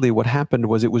actually what happened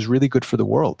was it was really good for the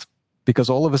world, because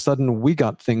all of a sudden we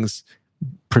got things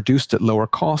produced at lower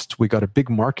cost. We got a big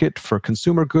market for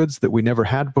consumer goods that we never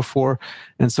had before.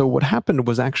 And so what happened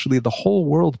was actually the whole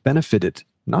world benefited,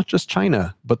 not just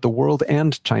China, but the world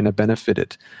and China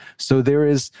benefited. So there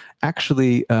is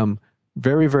actually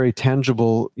very, very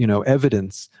tangible,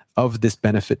 evidence of this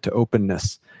benefit to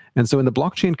openness. And so in the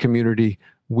blockchain community,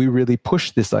 we really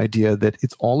push this idea that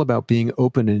it's all about being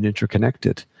open and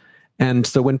interconnected. And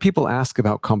so when people ask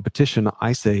about competition,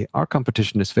 I say our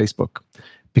competition is Facebook,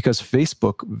 because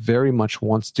Facebook very much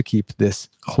wants to keep this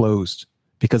closed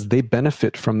because they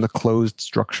benefit from the closed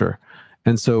structure.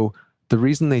 And so the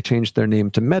reason they changed their name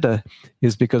to Meta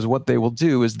is because what they will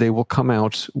do is they will come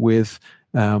out with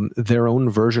their own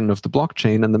version of the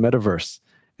blockchain and the metaverse.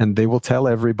 And they will tell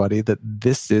everybody that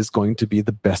this is going to be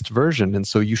the best version. And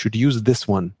so you should use this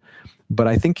one. But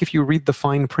I think if you read the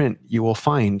fine print, you will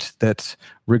find that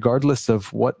regardless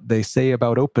of what they say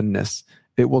about openness,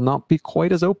 it will not be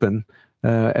quite as open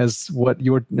as what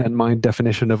your and my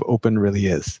definition of open really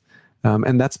is.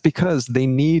 And that's because they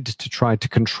need to try to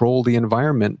control the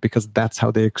environment, because that's how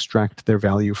they extract their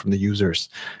value from the users.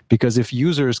 Because if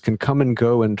users can come and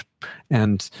go and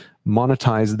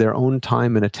monetize their own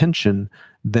time and attention,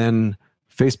 then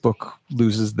Facebook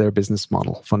loses their business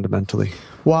model fundamentally.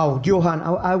 Wow, Johan,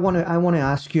 I want to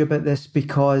ask you about this,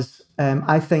 because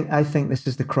I think this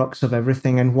is the crux of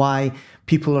everything, and why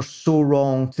people are so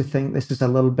wrong to think this is a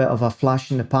little bit of a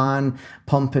flash in the pan,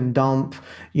 pump and dump,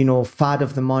 fad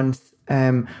of the month.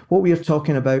 What we are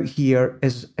talking about here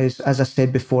is, as I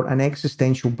said before, an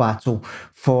existential battle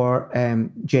for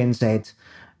Gen Z.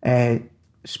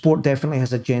 Sport definitely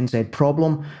has a Gen Z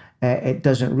problem. It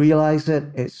doesn't realize it.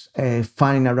 It's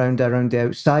fanning around the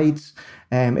outsides.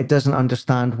 It doesn't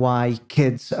understand why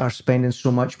kids are spending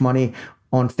so much money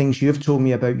on things you've told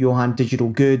me about, Johan: digital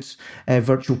goods,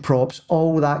 virtual props,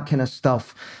 all that kind of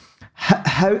stuff.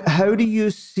 How do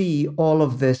you see all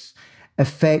of this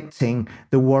affecting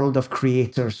the world of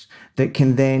creators that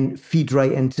can then feed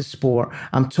right into sport?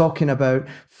 I'm talking about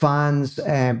fans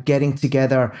getting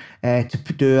together to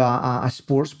do a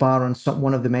sports bar on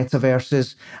one of the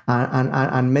metaverses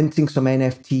and minting some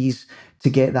NFTs to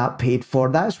get that paid for.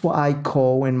 That's what I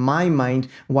call, in my mind,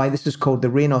 why this is called the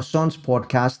Renaissance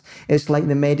podcast. It's like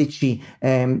the Medici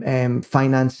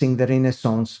financing the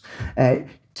Renaissance.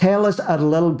 Tell us a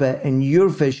little bit, in your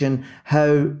vision,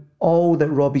 how all that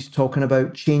Robbie's talking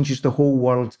about changes the whole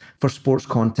world for sports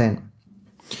content.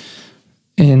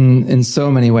 In so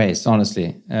many ways,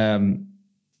 honestly.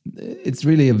 It's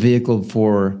really a vehicle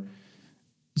for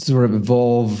sort of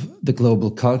evolve the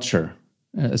global culture,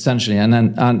 essentially. And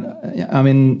I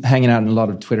mean, hanging out in a lot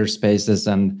of Twitter spaces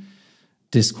and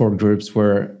Discord groups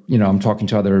where, I'm talking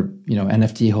to other,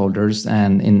 NFT holders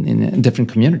and in different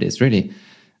communities, really.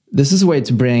 This is a way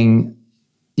to bring,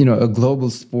 a global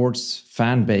sports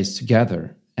fan base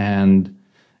together, and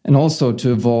also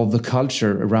to evolve the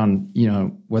culture around,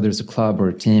 whether it's a club or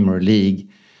a team or a league,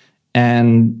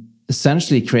 and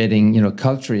essentially creating,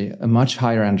 culturally a much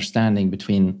higher understanding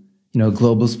between,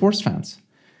 global sports fans.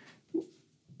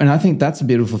 And I think that's a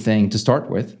beautiful thing to start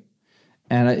with.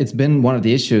 And it's been one of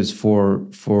the issues for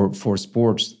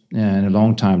sports in a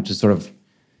long time, to sort of,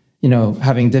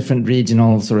 having different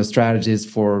regional sort of strategies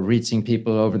for reaching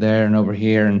people over there and over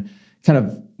here. And kind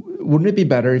of, wouldn't it be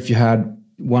better if you had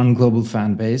one global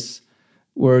fan base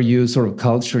where you sort of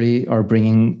culturally are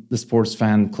bringing the sports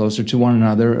fan closer to one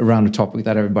another around a topic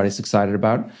that everybody's excited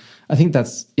about? I think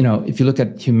that's, if you look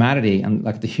at humanity and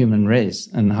like the human race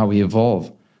and how we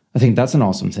evolve, I think that's an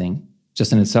awesome thing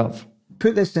just in itself.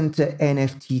 Put this into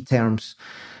NFT terms.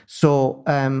 So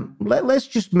let's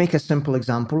just make a simple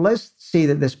example. Let's say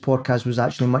that this podcast was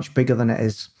actually much bigger than it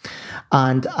is.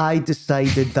 And I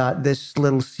decided that this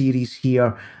little series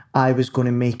here, I was going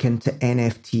to make into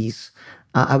NFTs.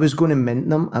 I was going to mint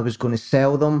them. I was going to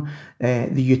sell them.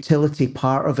 The utility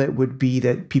part of it would be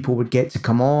that people would get to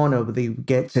come on, or they would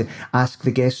get to ask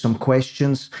the guests some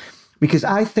questions. Because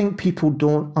I think people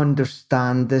don't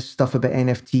understand this stuff about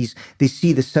NFTs. They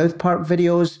see the South Park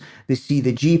videos, they see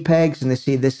the JPEGs, and they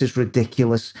say this is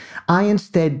ridiculous. I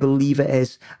instead believe it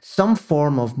is some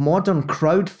form of modern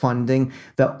crowdfunding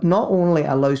that not only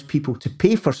allows people to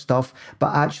pay for stuff,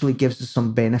 but actually gives us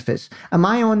some benefits. Am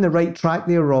I on the right track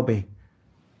there, Robbie?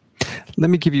 Let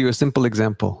me give you a simple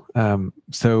example.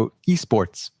 So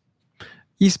esports.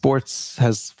 Esports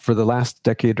has, for the last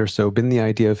decade or so, been the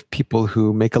idea of people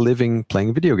who make a living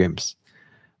playing video games.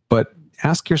 But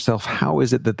ask yourself, how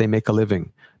is it that they make a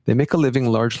living? They make a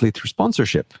living largely through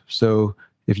sponsorship. So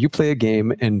if you play a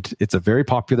game and it's a very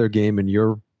popular game and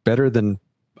you're better than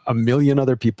 1 million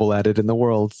other people at it in the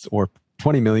world, or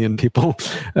 20 million people,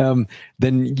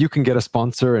 then you can get a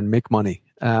sponsor and make money.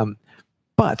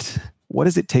 But what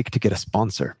does it take to get a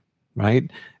sponsor, right?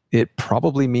 It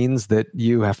probably means that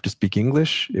you have to speak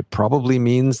English. It probably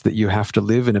means that you have to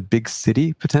live in a big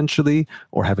city, potentially,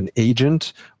 or have an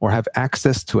agent, or have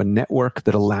access to a network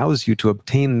that allows you to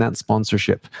obtain that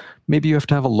sponsorship. Maybe you have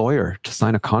to have a lawyer to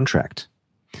sign a contract.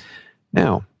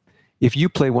 Now, if you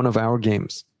play one of our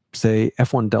games say,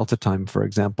 F1 Delta Time, for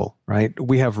example, right?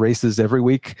 We have races every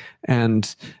week,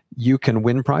 and you can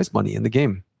win prize money in the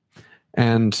game.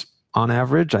 And on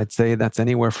average, I'd say that's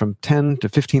anywhere from 10 to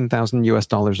 15,000 US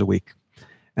dollars a week.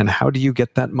 And how do you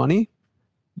get that money?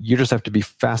 You just have to be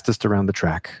fastest around the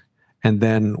track. And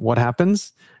then what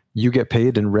happens? You get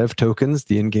paid in Rev tokens,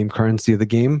 the in-game currency of the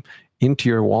game, into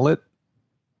your wallet,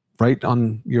 right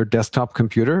on your desktop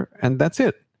computer, and that's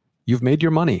it. You've made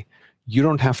your money. You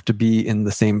don't have to be in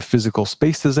the same physical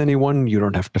space as anyone. You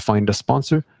don't have to find a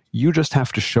sponsor. You just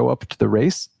have to show up to the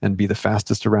race and be the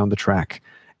fastest around the track.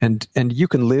 And you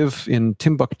can live in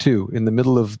Timbuktu, in the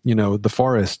middle of, the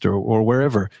forest or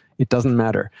wherever. It doesn't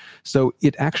matter. So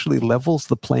it actually levels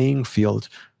the playing field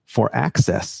for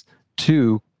access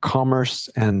to commerce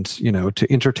and, to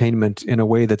entertainment in a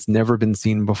way that's never been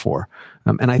seen before.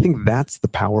 And I think that's the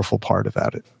powerful part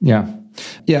about it. Yeah.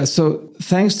 Yeah. So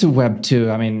thanks to Web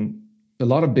 2, a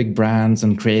lot of big brands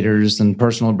and creators and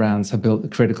personal brands have built a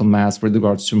critical mass with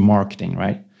regards to marketing,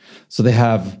 right? So they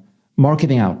have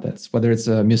marketing outlets, whether it's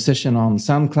a musician on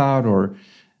SoundCloud or,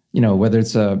 whether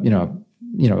it's a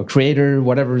creator,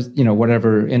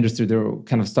 whatever industry they're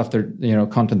kind of stuff they're,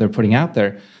 content they're putting out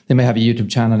there. They may have a YouTube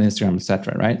channel, Instagram,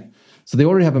 etc., right? So they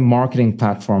already have a marketing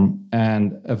platform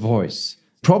and a voice.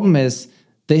 Problem is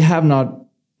they have not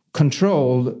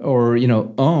controlled or,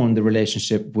 owned the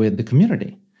relationship with the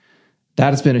community.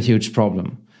 That has been a huge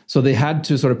problem. So they had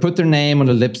to sort of put their name on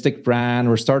a lipstick brand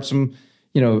or start some,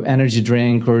 energy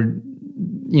drink or,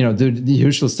 do the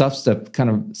usual suspect kind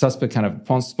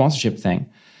of sponsorship thing.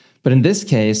 But in this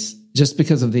case, just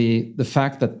because of the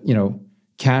fact that,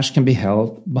 cash can be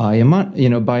held by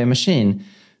a machine,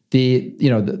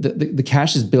 the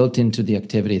cash is built into the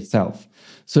activity itself.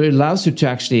 So it allows you to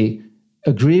actually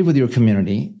agree with your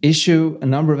community, issue a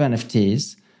number of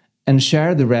NFTs, and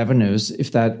share the revenues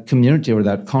if that community or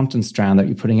that content strand that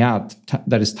you're putting out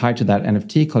that is tied to that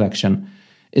NFT collection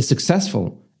is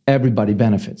successful. Everybody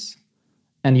benefits.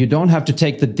 And you don't have to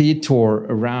take the detour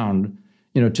around,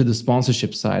 to the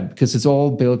sponsorship side, because it's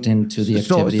all built into the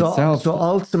activity itself. So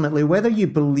ultimately, whether you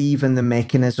believe in the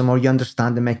mechanism or you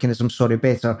understand the mechanism,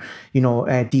 better,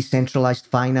 decentralized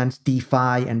finance,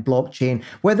 DeFi and blockchain,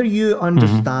 whether you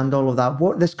understand all of that,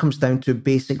 what this comes down to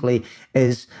basically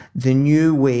is the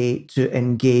new way to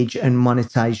engage and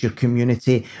monetize your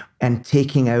community and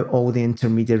taking out all the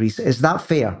intermediaries. Is that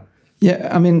fair?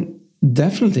 Yeah,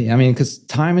 definitely. Because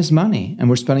time is money, and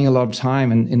we're spending a lot of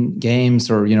time in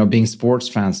games or, being sports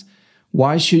fans.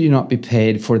 Why should you not be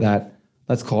paid for that,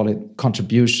 let's call it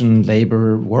contribution,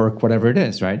 labor, work, whatever it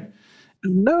is, right?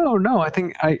 No. I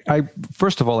think I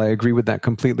first of all, I agree with that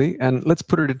completely. And let's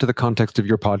put it into the context of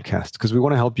your podcast, because we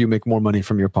want to help you make more money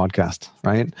from your podcast,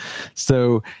 right?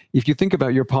 So if you think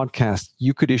about your podcast,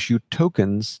 you could issue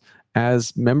tokens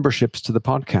as memberships to the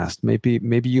podcast.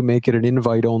 Maybe you make it an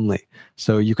invite only.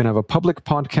 So you can have a public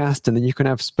podcast, and then you can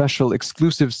have special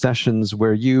exclusive sessions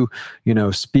where you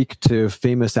speak to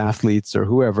famous athletes or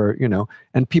whoever,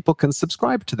 and people can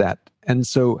subscribe to that. And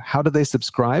so how do they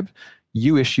subscribe?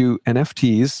 You issue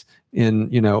NFTs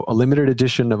in, a limited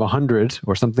edition of 100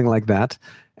 or something like that,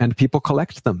 and people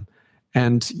collect them.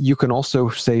 And you can also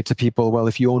say to people, well,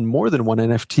 if you own more than one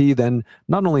NFT, then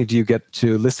not only do you get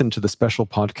to listen to the special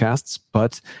podcasts,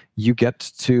 but you get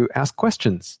to ask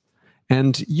questions.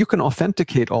 And you can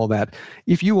authenticate all that.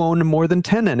 If you own more than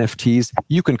 10 NFTs,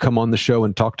 you can come on the show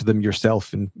and talk to them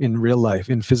yourself in real life,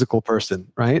 in physical person,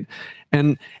 right?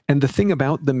 And the thing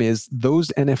about them is those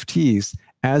NFTs,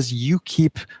 as you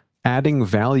keep adding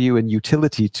value and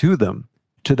utility to them,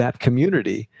 to that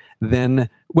community, then,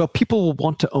 well, people will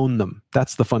want to own them.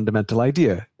 That's the fundamental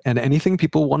idea. And anything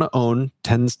people want to own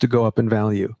tends to go up in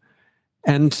value.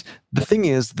 And the thing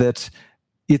is that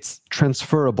it's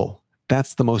transferable.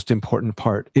 That's the most important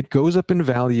part. It goes up in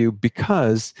value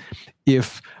because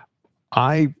if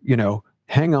I,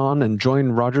 hang on and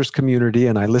join Roger's community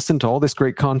and I listen to all this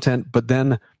great content, but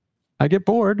then I get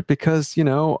bored because,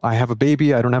 I have a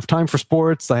baby, I don't have time for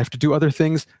sports, I have to do other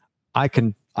things, I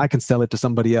can sell it to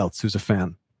somebody else who's a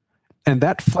fan. And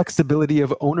that flexibility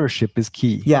of ownership is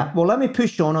key. Yeah, well, let me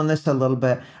push on this a little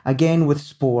bit, again, with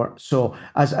sport. So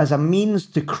as a means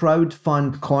to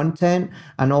crowdfund content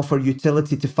and offer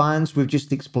utility to fans, we've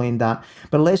just explained that.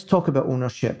 But let's talk about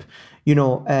ownership.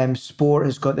 Sport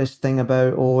has got this thing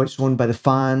about, it's owned by the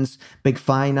fans, big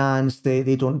finance,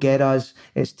 they don't get us,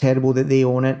 it's terrible that they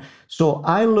own it. So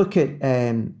I look at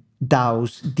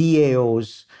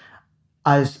DAOs,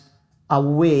 as a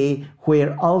way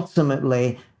where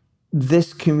ultimately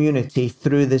this community,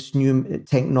 through this new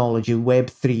technology,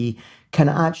 Web3, can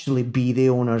actually be the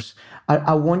owners.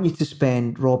 I want you to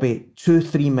spend, Robbie,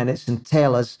 2-3 minutes and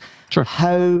tell us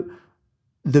how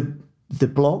the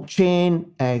blockchain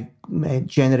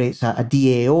generates a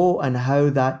DAO and how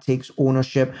that takes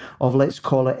ownership of, let's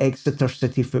call it, Exeter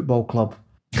City Football Club.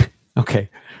 Okay.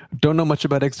 Don't know much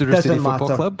about Exeter City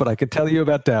Football Club, but I can tell you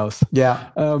about DAOs. Yeah.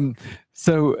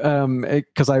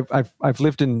 Because I've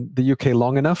lived in the UK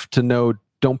long enough to know,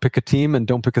 don't pick a team and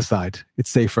don't pick a side. It's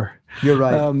safer. You're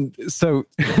right. So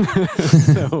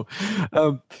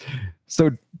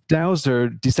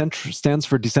DAOs stands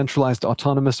for Decentralized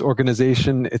Autonomous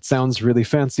Organization. It sounds really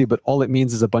fancy, but all it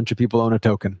means is a bunch of people own a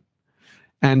token.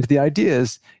 And the idea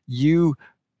is you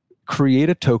create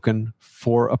a token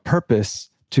for a purpose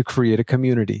to create a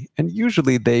community. And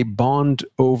usually they bond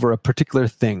over a particular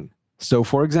thing. So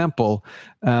for example,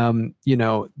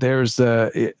 there's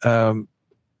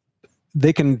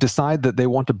they can decide that they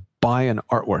want to buy an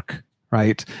artwork,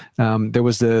 right? There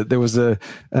was a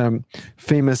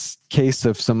famous case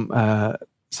of some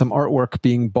artwork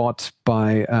being bought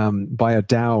by a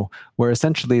DAO, where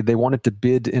essentially they wanted to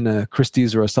bid in a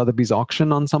Christie's or a Sotheby's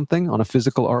auction on something, on a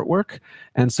physical artwork,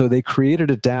 and so they created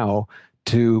a DAO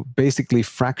to basically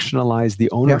fractionalize the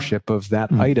ownership of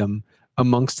that item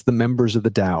amongst the members of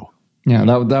the DAO. Yeah,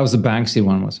 that was the Banksy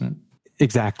one, wasn't it?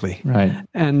 Exactly. Right.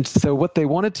 And so what they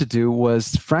wanted to do was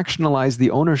fractionalize the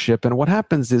ownership. And what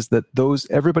happens is that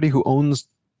everybody who owns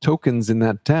tokens in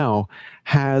that DAO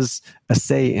has a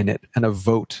say in it and a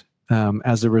vote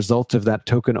as a result of that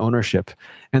token ownership.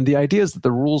 And the idea is that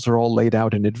the rules are all laid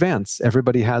out in advance.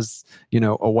 Everybody has,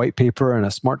 a white paper and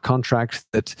a smart contract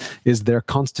that is their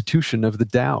constitution of the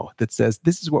DAO that says,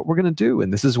 this is what we're going to do.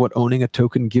 And this is what owning a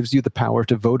token gives you the power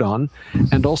to vote on.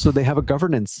 And also they have a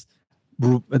governance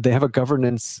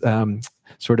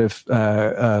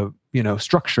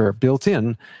structure built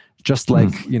in, just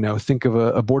like, think of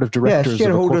a board of directors of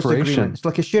a corporation. Agreement. It's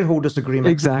like a shareholders agreement.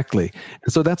 Exactly.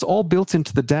 And so that's all built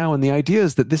into the DAO. And the idea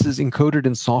is that this is encoded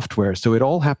in software. So it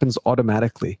all happens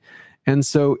automatically. And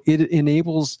so it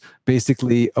enables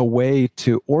basically a way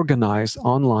to organize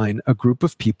online a group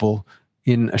of people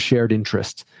in a shared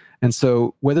interest. And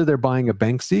so whether they're buying a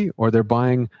Banksy or they're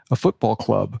buying a football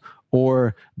club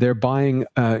or they're buying,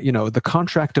 the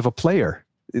contract of a player,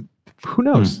 who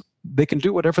knows? They can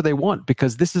do whatever they want,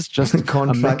 because this is just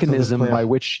a mechanism by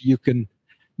which you can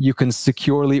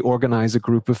securely organize a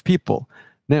group of people.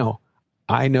 Now,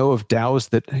 I know of DAOs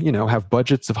that, have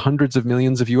budgets of hundreds of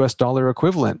millions of US dollar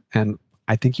equivalent, and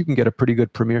I think you can get a pretty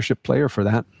good Premiership player for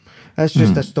that. That's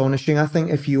just astonishing. I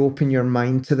think if you open your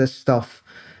mind to this stuff,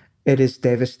 it is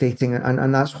devastating.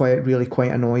 And that's why it really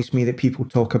quite annoys me that people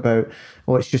talk about,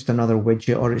 it's just another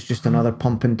widget or it's just another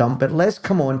pump and dump. But let's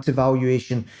come on to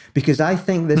valuation, because I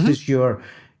think this is your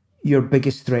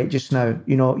biggest threat just now.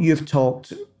 You've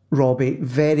talked, Robbie,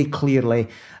 very clearly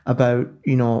about,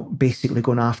 basically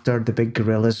going after the big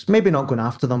gorillas. Maybe not going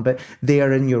after them, but they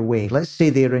are in your way. Let's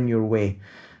say they're in your way.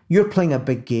 You're playing a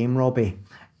big game, Robbie.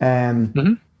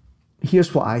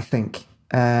 Here's what I think.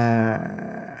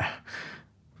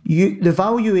 The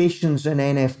valuations in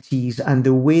NFTs and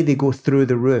the way they go through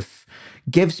the roof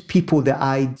gives people the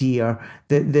idea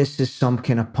that this is some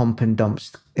kind of pump and dump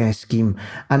scheme.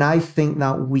 And I think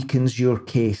that weakens your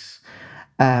case.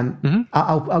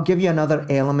 I'll give you another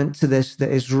element to this that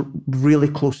is really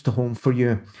close to home for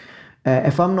you.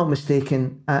 If I'm not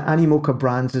mistaken, Animoca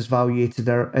Brands is valued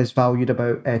about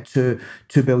 $2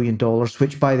 billion,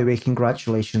 which, by the way,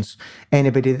 congratulations.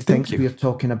 Anybody that thinks we're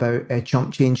talking about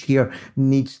chump change here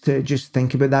needs to just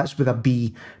think about that's with a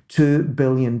B, $2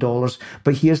 billion.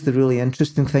 But here's the really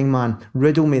interesting thing, man.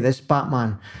 Riddle me this,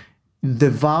 Batman. The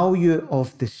value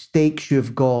of the stakes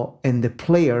you've got in the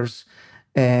players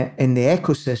in the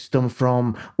ecosystem,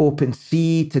 from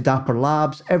OpenSea to Dapper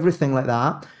Labs, everything like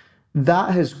that,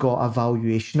 that has got a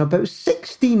valuation about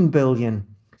 16 billion.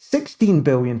 16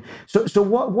 billion. So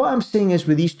what I'm saying is,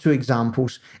 with these two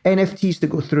examples, NFTs that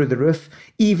go through the roof,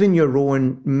 even your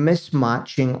own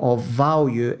mismatching of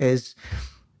value is,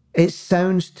 it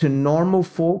sounds to normal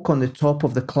folk on the top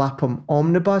of the Clapham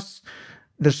omnibus,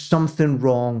 there's something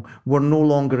wrong. We're no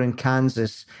longer in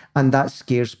Kansas, and that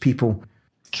scares people.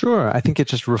 Sure. I think it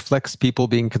just reflects people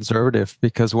being conservative,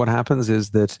 because what happens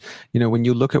is that, when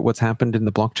you look at what's happened in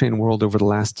the blockchain world over the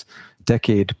last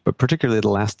decade, but particularly the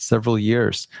last several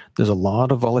years, there's a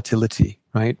lot of volatility,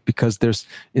 right? Because there's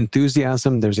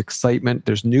enthusiasm, there's excitement,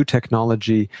 there's new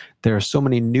technology, there are so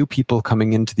many new people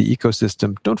coming into the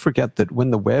ecosystem. Don't forget that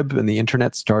when the web and the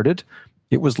internet started,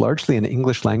 it was largely an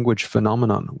English language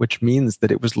phenomenon, which means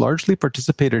that it was largely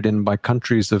participated in by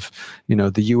countries of,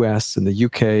 the US and the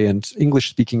UK and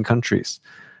English-speaking countries.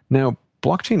 Now,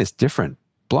 blockchain is different.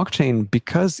 blockchain,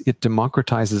 because it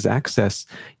democratizes access,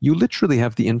 you literally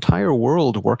have the entire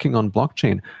world working on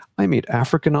blockchain. I meet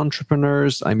African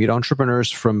entrepreneurs. I meet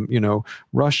entrepreneurs from,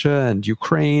 Russia and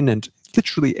Ukraine, and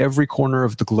literally every corner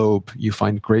of the globe. You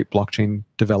find great blockchain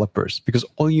developers because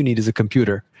all you need is a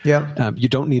computer. Yeah. You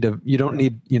don't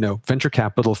need venture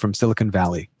capital from Silicon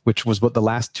Valley, which was what the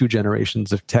last 2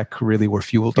 generations of tech really were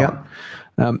fueled on.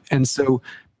 And so,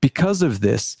 because of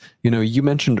this, you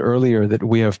mentioned earlier that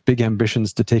we have big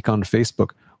ambitions to take on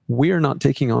Facebook. We are not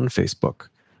taking on Facebook.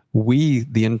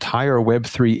 The entire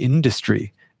Web3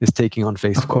 industry is taking on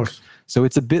Facebook. Of course. So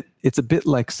it's a bit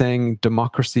like saying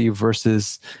democracy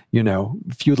versus,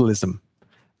 feudalism.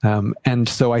 And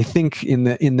so I think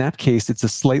in that case, it's a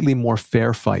slightly more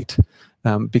fair fight,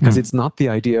 because it's not the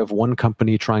idea of one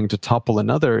company trying to topple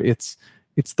another. It's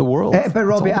the world. But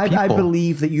Robbie, I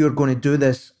believe that you're going to do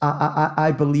this.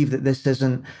 I believe that this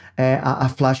isn't a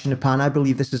flash in the pan. I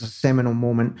believe this is a seminal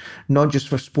moment, not just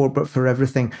for sport, but for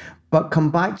everything. But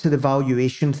come back to the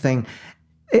valuation thing.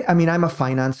 I mean, I'm a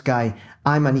finance guy.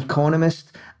 I'm an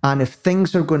economist. And if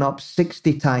things are going up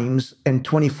 60 times in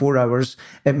 24 hours,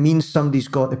 it means somebody's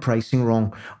got the pricing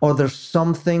wrong, or there's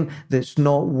something that's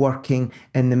not working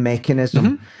in the mechanism.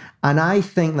 Mm-hmm. And I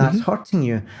think that's hurting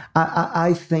you.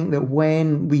 I think that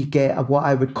when we get what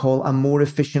I would call a more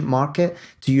efficient market,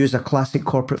 to use a classic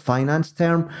corporate finance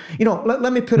term,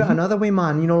 let me put it another way,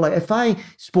 man. Like if I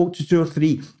spoke to 2 or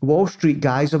 3 Wall Street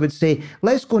guys, I would say,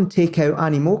 let's go and take out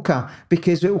Animoca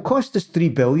because it will cost us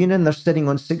 $3 billion and they're sitting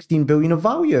on $16 billion of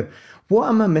value. What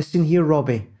am I missing here,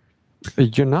 Robbie?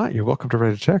 You're not. You're welcome to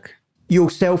write a check. You'll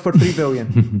sell for $3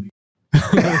 billion.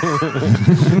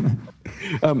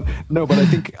 No, but I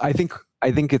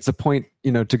think it's a point,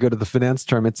 to go to the finance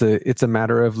term, it's a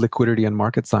matter of liquidity and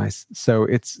market size. So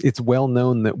it's well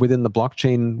known that within the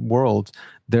blockchain world,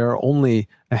 there are only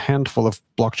a handful of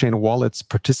blockchain wallets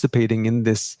participating in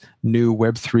this new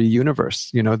Web3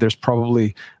 universe. There's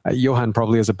probably, Johan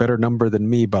probably has a better number than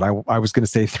me, but I was going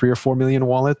to say 3 or 4 million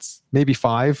wallets, maybe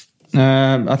 5.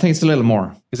 I think it's a little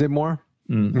more. Is it more?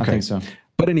 Okay. I think so.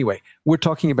 But anyway, we're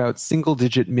talking about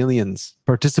single-digit millions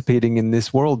participating in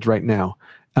this world right now.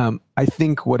 I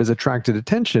think what has attracted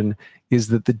attention is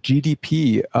that the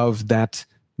GDP of that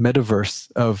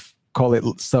metaverse of, call it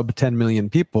sub 10 million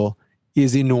people,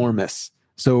 is enormous.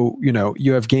 So,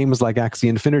 you have games like Axie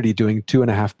Infinity doing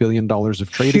 $2.5 billion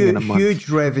of trading in a month. Huge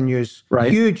revenues,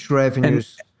 right? Huge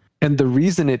revenues. And the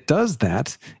reason it does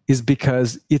that is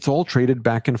because it's all traded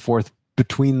back and forth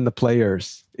between the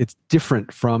players. It's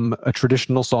different from a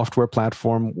traditional software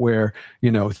platform where,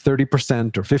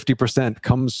 30% or 50%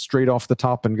 comes straight off the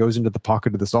top and goes into the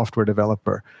pocket of the software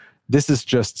developer. This is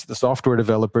just the software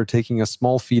developer taking a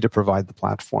small fee to provide the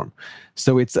platform.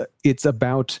 So it's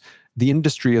about, the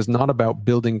industry is not about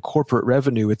building corporate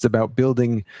revenue. It's about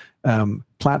building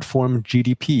platform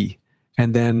GDP.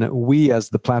 And then we, as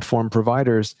the platform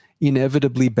providers,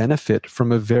 inevitably benefit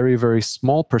from a very, very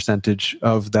small percentage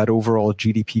of that overall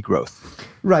GDP growth.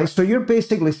 Right. So you're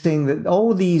basically saying that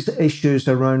all these issues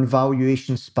around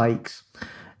valuation spikes,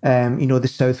 the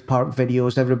South Park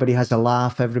videos, everybody has a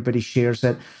laugh, everybody shares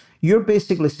it. You're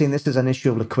basically saying this is an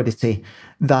issue of liquidity.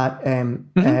 That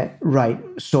right.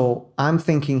 So I'm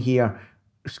thinking here,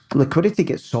 liquidity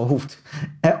gets solved.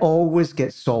 It always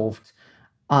gets solved.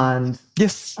 And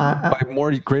yes, by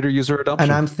greater user adoption.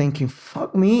 And I'm thinking,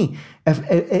 fuck me.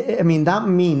 That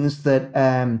means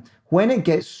that when it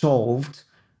gets solved,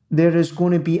 there is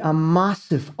going to be a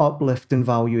massive uplift in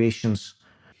valuations.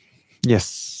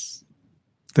 Yes,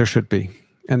 there should be.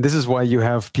 And this is why you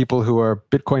have people who are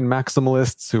Bitcoin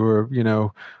maximalists who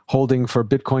are, holding for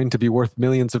Bitcoin to be worth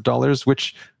millions of dollars,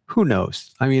 which who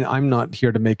knows? I mean, I'm not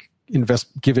here to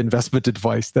give investment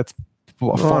advice. That's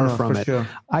far from it. Sure.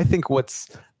 I think what's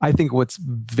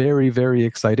very, very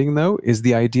exciting though is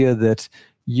the idea that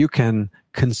you can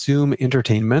consume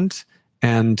entertainment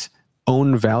and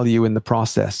own value in the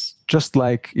process. Just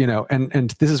like,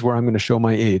 and this is where I'm going to show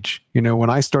my age.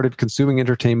 When I started consuming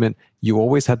entertainment, you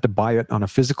always had to buy it on a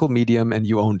physical medium and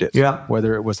you owned it. Yeah.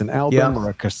 Whether it was an album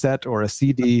or a cassette or a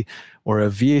CD or a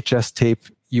VHS tape,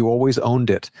 you always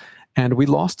owned it. And we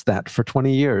lost that for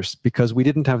 20 years because we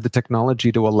didn't have the technology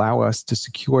to allow us to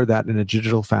secure that in a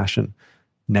digital fashion.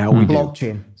 Now we do.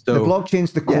 Blockchain. So, the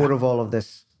blockchain's the core of all of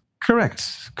this.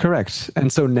 Correct.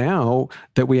 And so now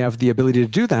that we have the ability to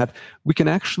do that, we can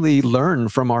actually learn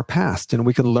from our past, and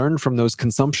we can learn from those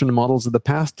consumption models of the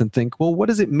past and think, well, what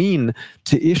does it mean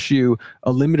to issue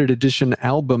a limited edition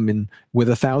album with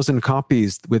 1,000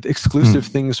 copies, with exclusive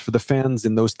things for the fans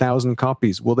in those 1,000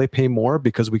 copies? Will they pay more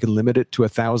because we can limit it to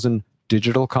 1,000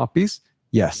 digital copies?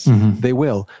 Yes, they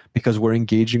will, because we're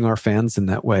engaging our fans in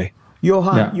that way.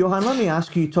 Johan, let me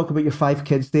ask you, talk about your 5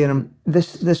 kids there. And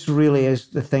this really is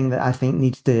the thing that I think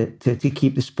needs to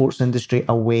keep the sports industry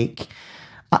awake.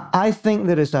 I think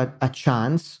there is a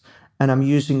chance, and I'm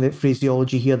using the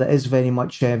phraseology here that is very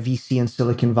much VC in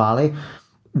Silicon Valley,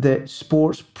 that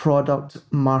sports product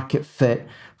market fit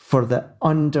for the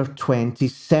under 20s,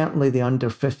 certainly the under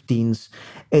 15s,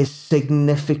 is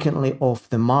significantly off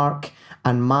the mark.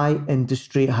 And my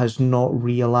industry has not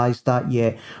realized that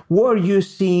yet. What are you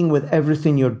seeing with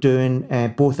everything you're doing,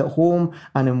 both at home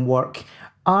and in work?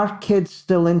 Are kids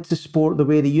still into sport the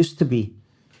way they used to be?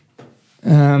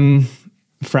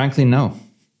 Frankly, no.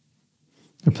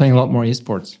 They're playing a lot more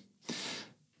esports.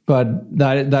 But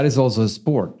that is also a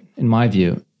sport, in my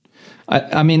view.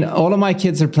 I mean, all of my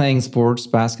kids are playing sports,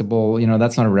 basketball. You know,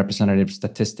 that's not a representative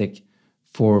statistic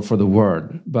for the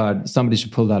world, but somebody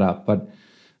should pull that up.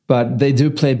 But they do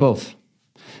play both.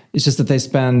 It's just that they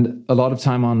spend a lot of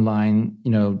time online,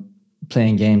 you know,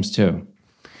 playing games too.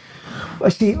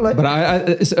 But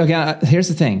here's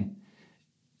the thing.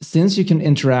 Since you can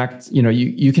interact, you know,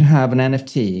 you can have an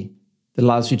NFT that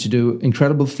allows you to do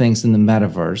incredible things in the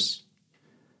metaverse,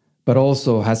 but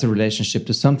also has a relationship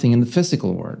to something in the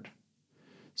physical world.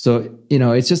 So, you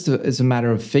know, it's a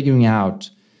matter of figuring out,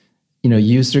 you know,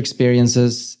 user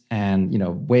experiences and, you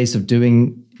know, ways of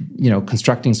doing, you know,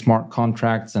 constructing smart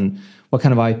contracts and what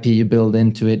kind of IP you build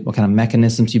into it, what kind of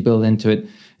mechanisms you build into it.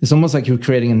 It's almost like you're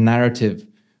creating a narrative,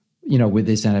 you know, with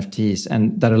these NFTs,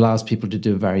 and that allows people to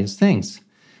do various things.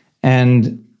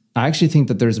 And I actually think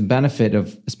that there's a benefit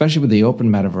of, especially with the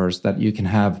open metaverse, that you can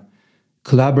have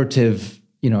collaborative,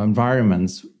 you know,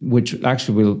 environments, which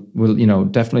actually will you know,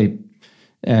 definitely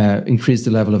increase the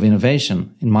level of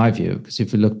innovation, in my view. Because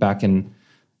if you look back in,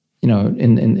 you know,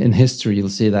 in history, you'll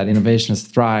see that innovation has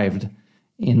thrived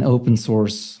in open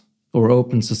source or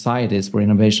open societies where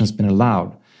innovation has been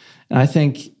allowed. And I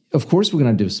think, of course, we're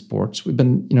going to do sports. We've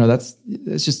been, you know, that's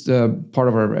just part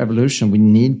of our evolution. We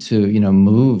need to, you know,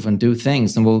 move and do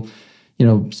things. And we'll, you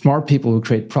know, smart people will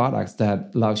create products that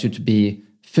allows you to be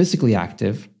physically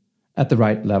active at the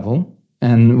right level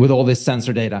and with all this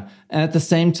sensor data. And at the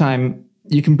same time,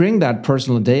 you can bring that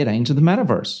personal data into the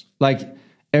metaverse. Like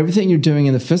everything you're doing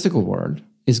in the physical world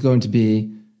is going to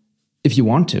be, if you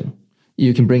want to,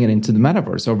 you can bring it into the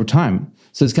metaverse over time.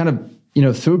 So it's kind of, you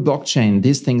know, through blockchain,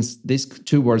 these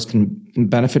two worlds can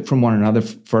benefit from one another.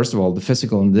 First of all, the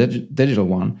physical and the digital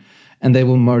one, and they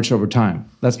will merge over time.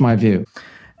 That's my view.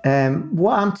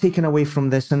 What I'm taking away from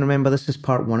this, and remember, this is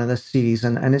part 1 of this series,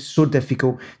 and it's so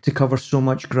difficult to cover so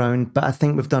much ground, but I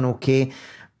think we've done okay.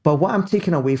 But what I'm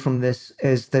taking away from this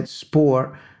is that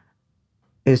sport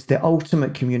is the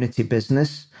ultimate community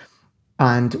business,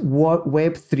 and what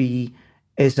Web3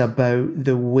 is about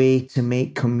the way to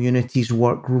make communities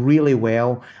work really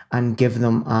well and give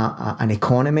them an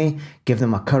economy, give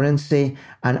them a currency,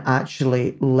 and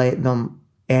actually let them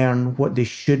earn what they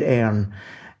should earn.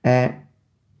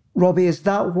 Robbie, is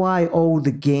that why all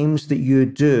the games that you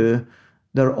do,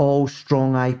 they're all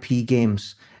strong IP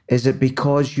games? Is it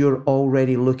because you're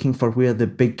already looking for where the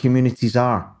big communities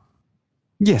are?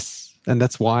 Yes. And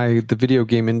that's why the video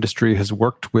game industry has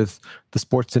worked with the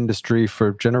sports industry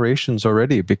for generations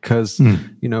already, because,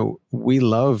 you know, we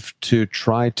love to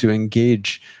try to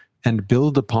engage and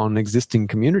build upon existing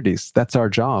communities. That's our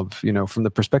job. You know, from the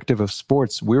perspective of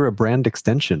sports, we're a brand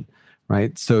extension,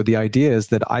 right? So the idea is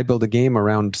that I build a game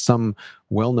around some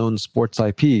well-known sports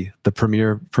IP, the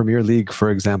Premier League,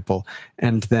 for example,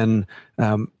 and then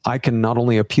I can not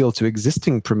only appeal to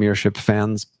existing Premiership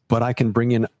fans, but I can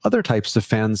bring in other types of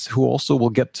fans who also will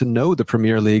get to know the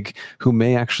Premier League, who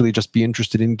may actually just be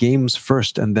interested in games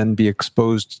first and then be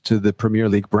exposed to the Premier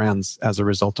League brands as a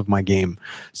result of my game.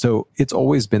 So it's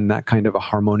always been that kind of a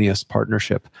harmonious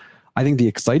partnership. I think the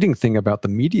exciting thing about the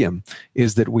medium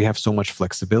is that we have so much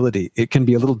flexibility. It can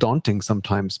be a little daunting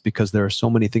sometimes because there are so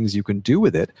many things you can do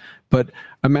with it. But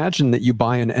imagine that you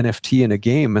buy an NFT in a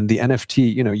game, and the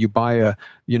NFT, you know, you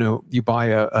buy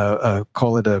a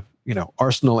call it a, you know,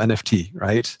 Arsenal NFT,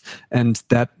 right? And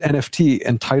that NFT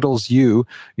entitles you,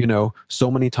 you know,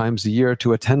 so many times a year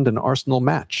to attend an Arsenal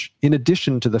match, in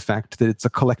addition to the fact that it's a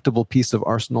collectible piece of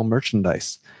Arsenal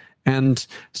merchandise. And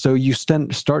so you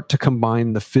start to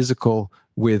combine the physical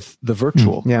with the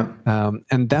virtual.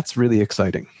 And that's really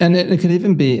exciting. And it could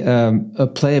even be a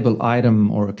playable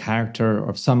item or a character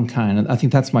of some kind. And I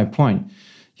think that's my point.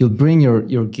 You'll bring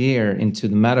your gear into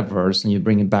the metaverse and you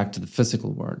bring it back to the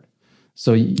physical world.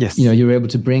 So yes, you know, you're able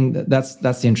to bring that's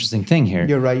the interesting thing here.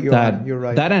 You're right. You're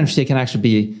right. That NFT can actually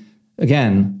be,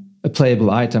 again, a playable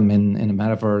item in a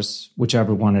metaverse,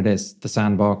 whichever one it is, the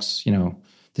sandbox, you know,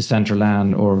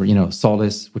 Decentraland, or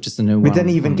Solus, which is the new one. We didn't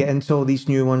even get into all these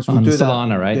new ones. We'll do Solana,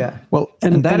 that. right? Yeah. Well,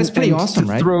 and that is pretty awesome,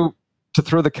 right? To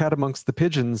throw the cat amongst the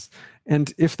pigeons,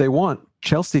 and if they want,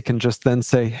 Chelsea can just then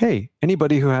say, "Hey,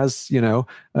 anybody who has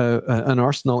an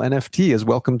Arsenal NFT is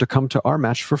welcome to come to our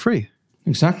match for free."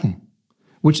 Exactly.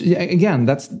 Which again,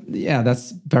 that's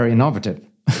very innovative.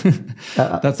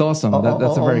 That's awesome.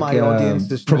 That's a very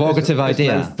provocative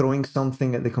idea. Throwing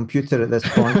something at the computer at this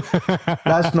point.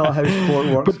 That's not how sport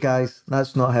works, guys.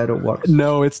 That's not how it works.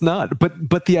 No, it's not.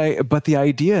 But the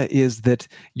idea is that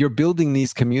you're building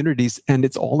these communities, and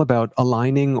it's all about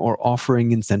aligning or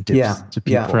offering incentives to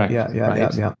people. Correct.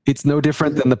 Yeah. It's no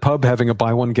different than the pub having a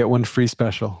buy one get one free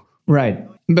special. Right.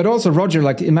 But also, Roger,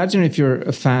 like, imagine if you're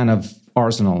a fan of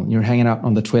Arsenal, you're hanging out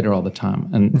on the Twitter all the time,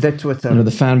 and the Twitter,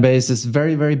 the fan base is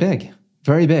very, very big,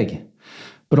 very big.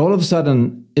 But all of a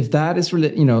sudden, if that is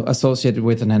really, associated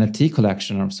with an NFT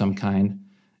collection of some kind,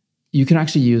 you can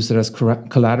actually use it as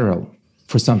collateral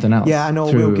for something else. Yeah, I know.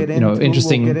 We'll get into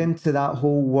interesting. We'll get into that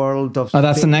whole world of. Oh,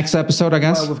 that's the next episode, I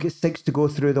guess. Well, we've got 6 to go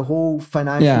through the whole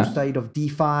financial side of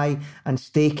DeFi and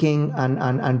staking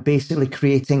and basically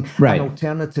creating an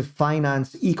alternative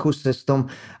finance ecosystem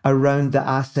around the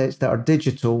assets that are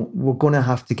digital. We're going to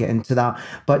have to get into that,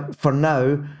 but for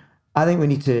now, I think we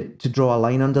need to draw a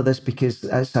line under this, because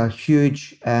it's a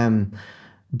huge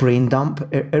brain dump.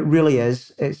 It really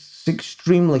is. It's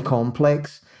extremely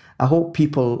complex. I hope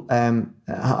people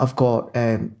have got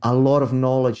a lot of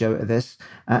knowledge out of this,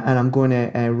 and I'm going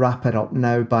to wrap it up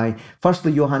now by,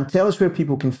 firstly, Johan, tell us where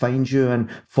people can find you and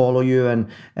follow you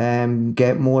and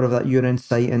get more of your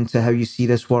insight into how you see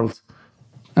this world.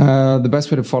 The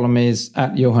best way to follow me is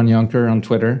at Johan Juncker on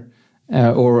Twitter,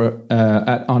 or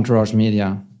at Entourage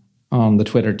Media on the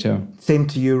Twitter too. Same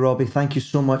to you, Robbie. Thank you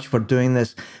so much for doing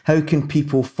this. How can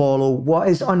people follow what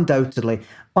is undoubtedly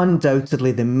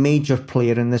the major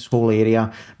player in this whole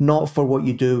area, not for what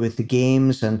you do with the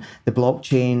games and the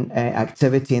blockchain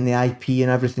activity and the IP and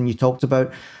everything you talked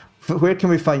about? Where can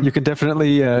we find you?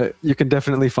 You can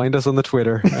definitely find us on the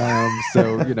Twitter.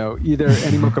 So either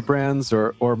Animoca Brands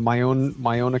or my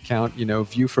own account.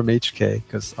 View from HK,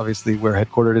 because obviously we're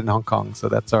headquartered in Hong Kong, so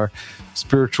that's our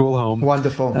spiritual home.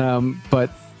 Wonderful. But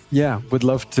yeah, would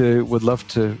love to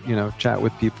chat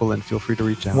with people, and feel free to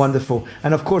reach out. Wonderful.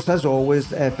 And of course, as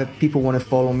always, if people want to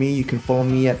follow me, you can follow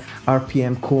me at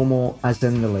RPM Como, as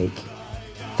in the lake.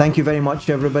 Thank you very much,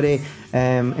 everybody.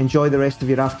 Enjoy the rest of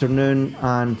your afternoon,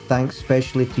 and thanks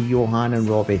especially to Johan and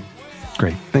Robbie.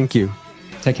 Great. Thank you.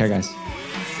 Take care, guys.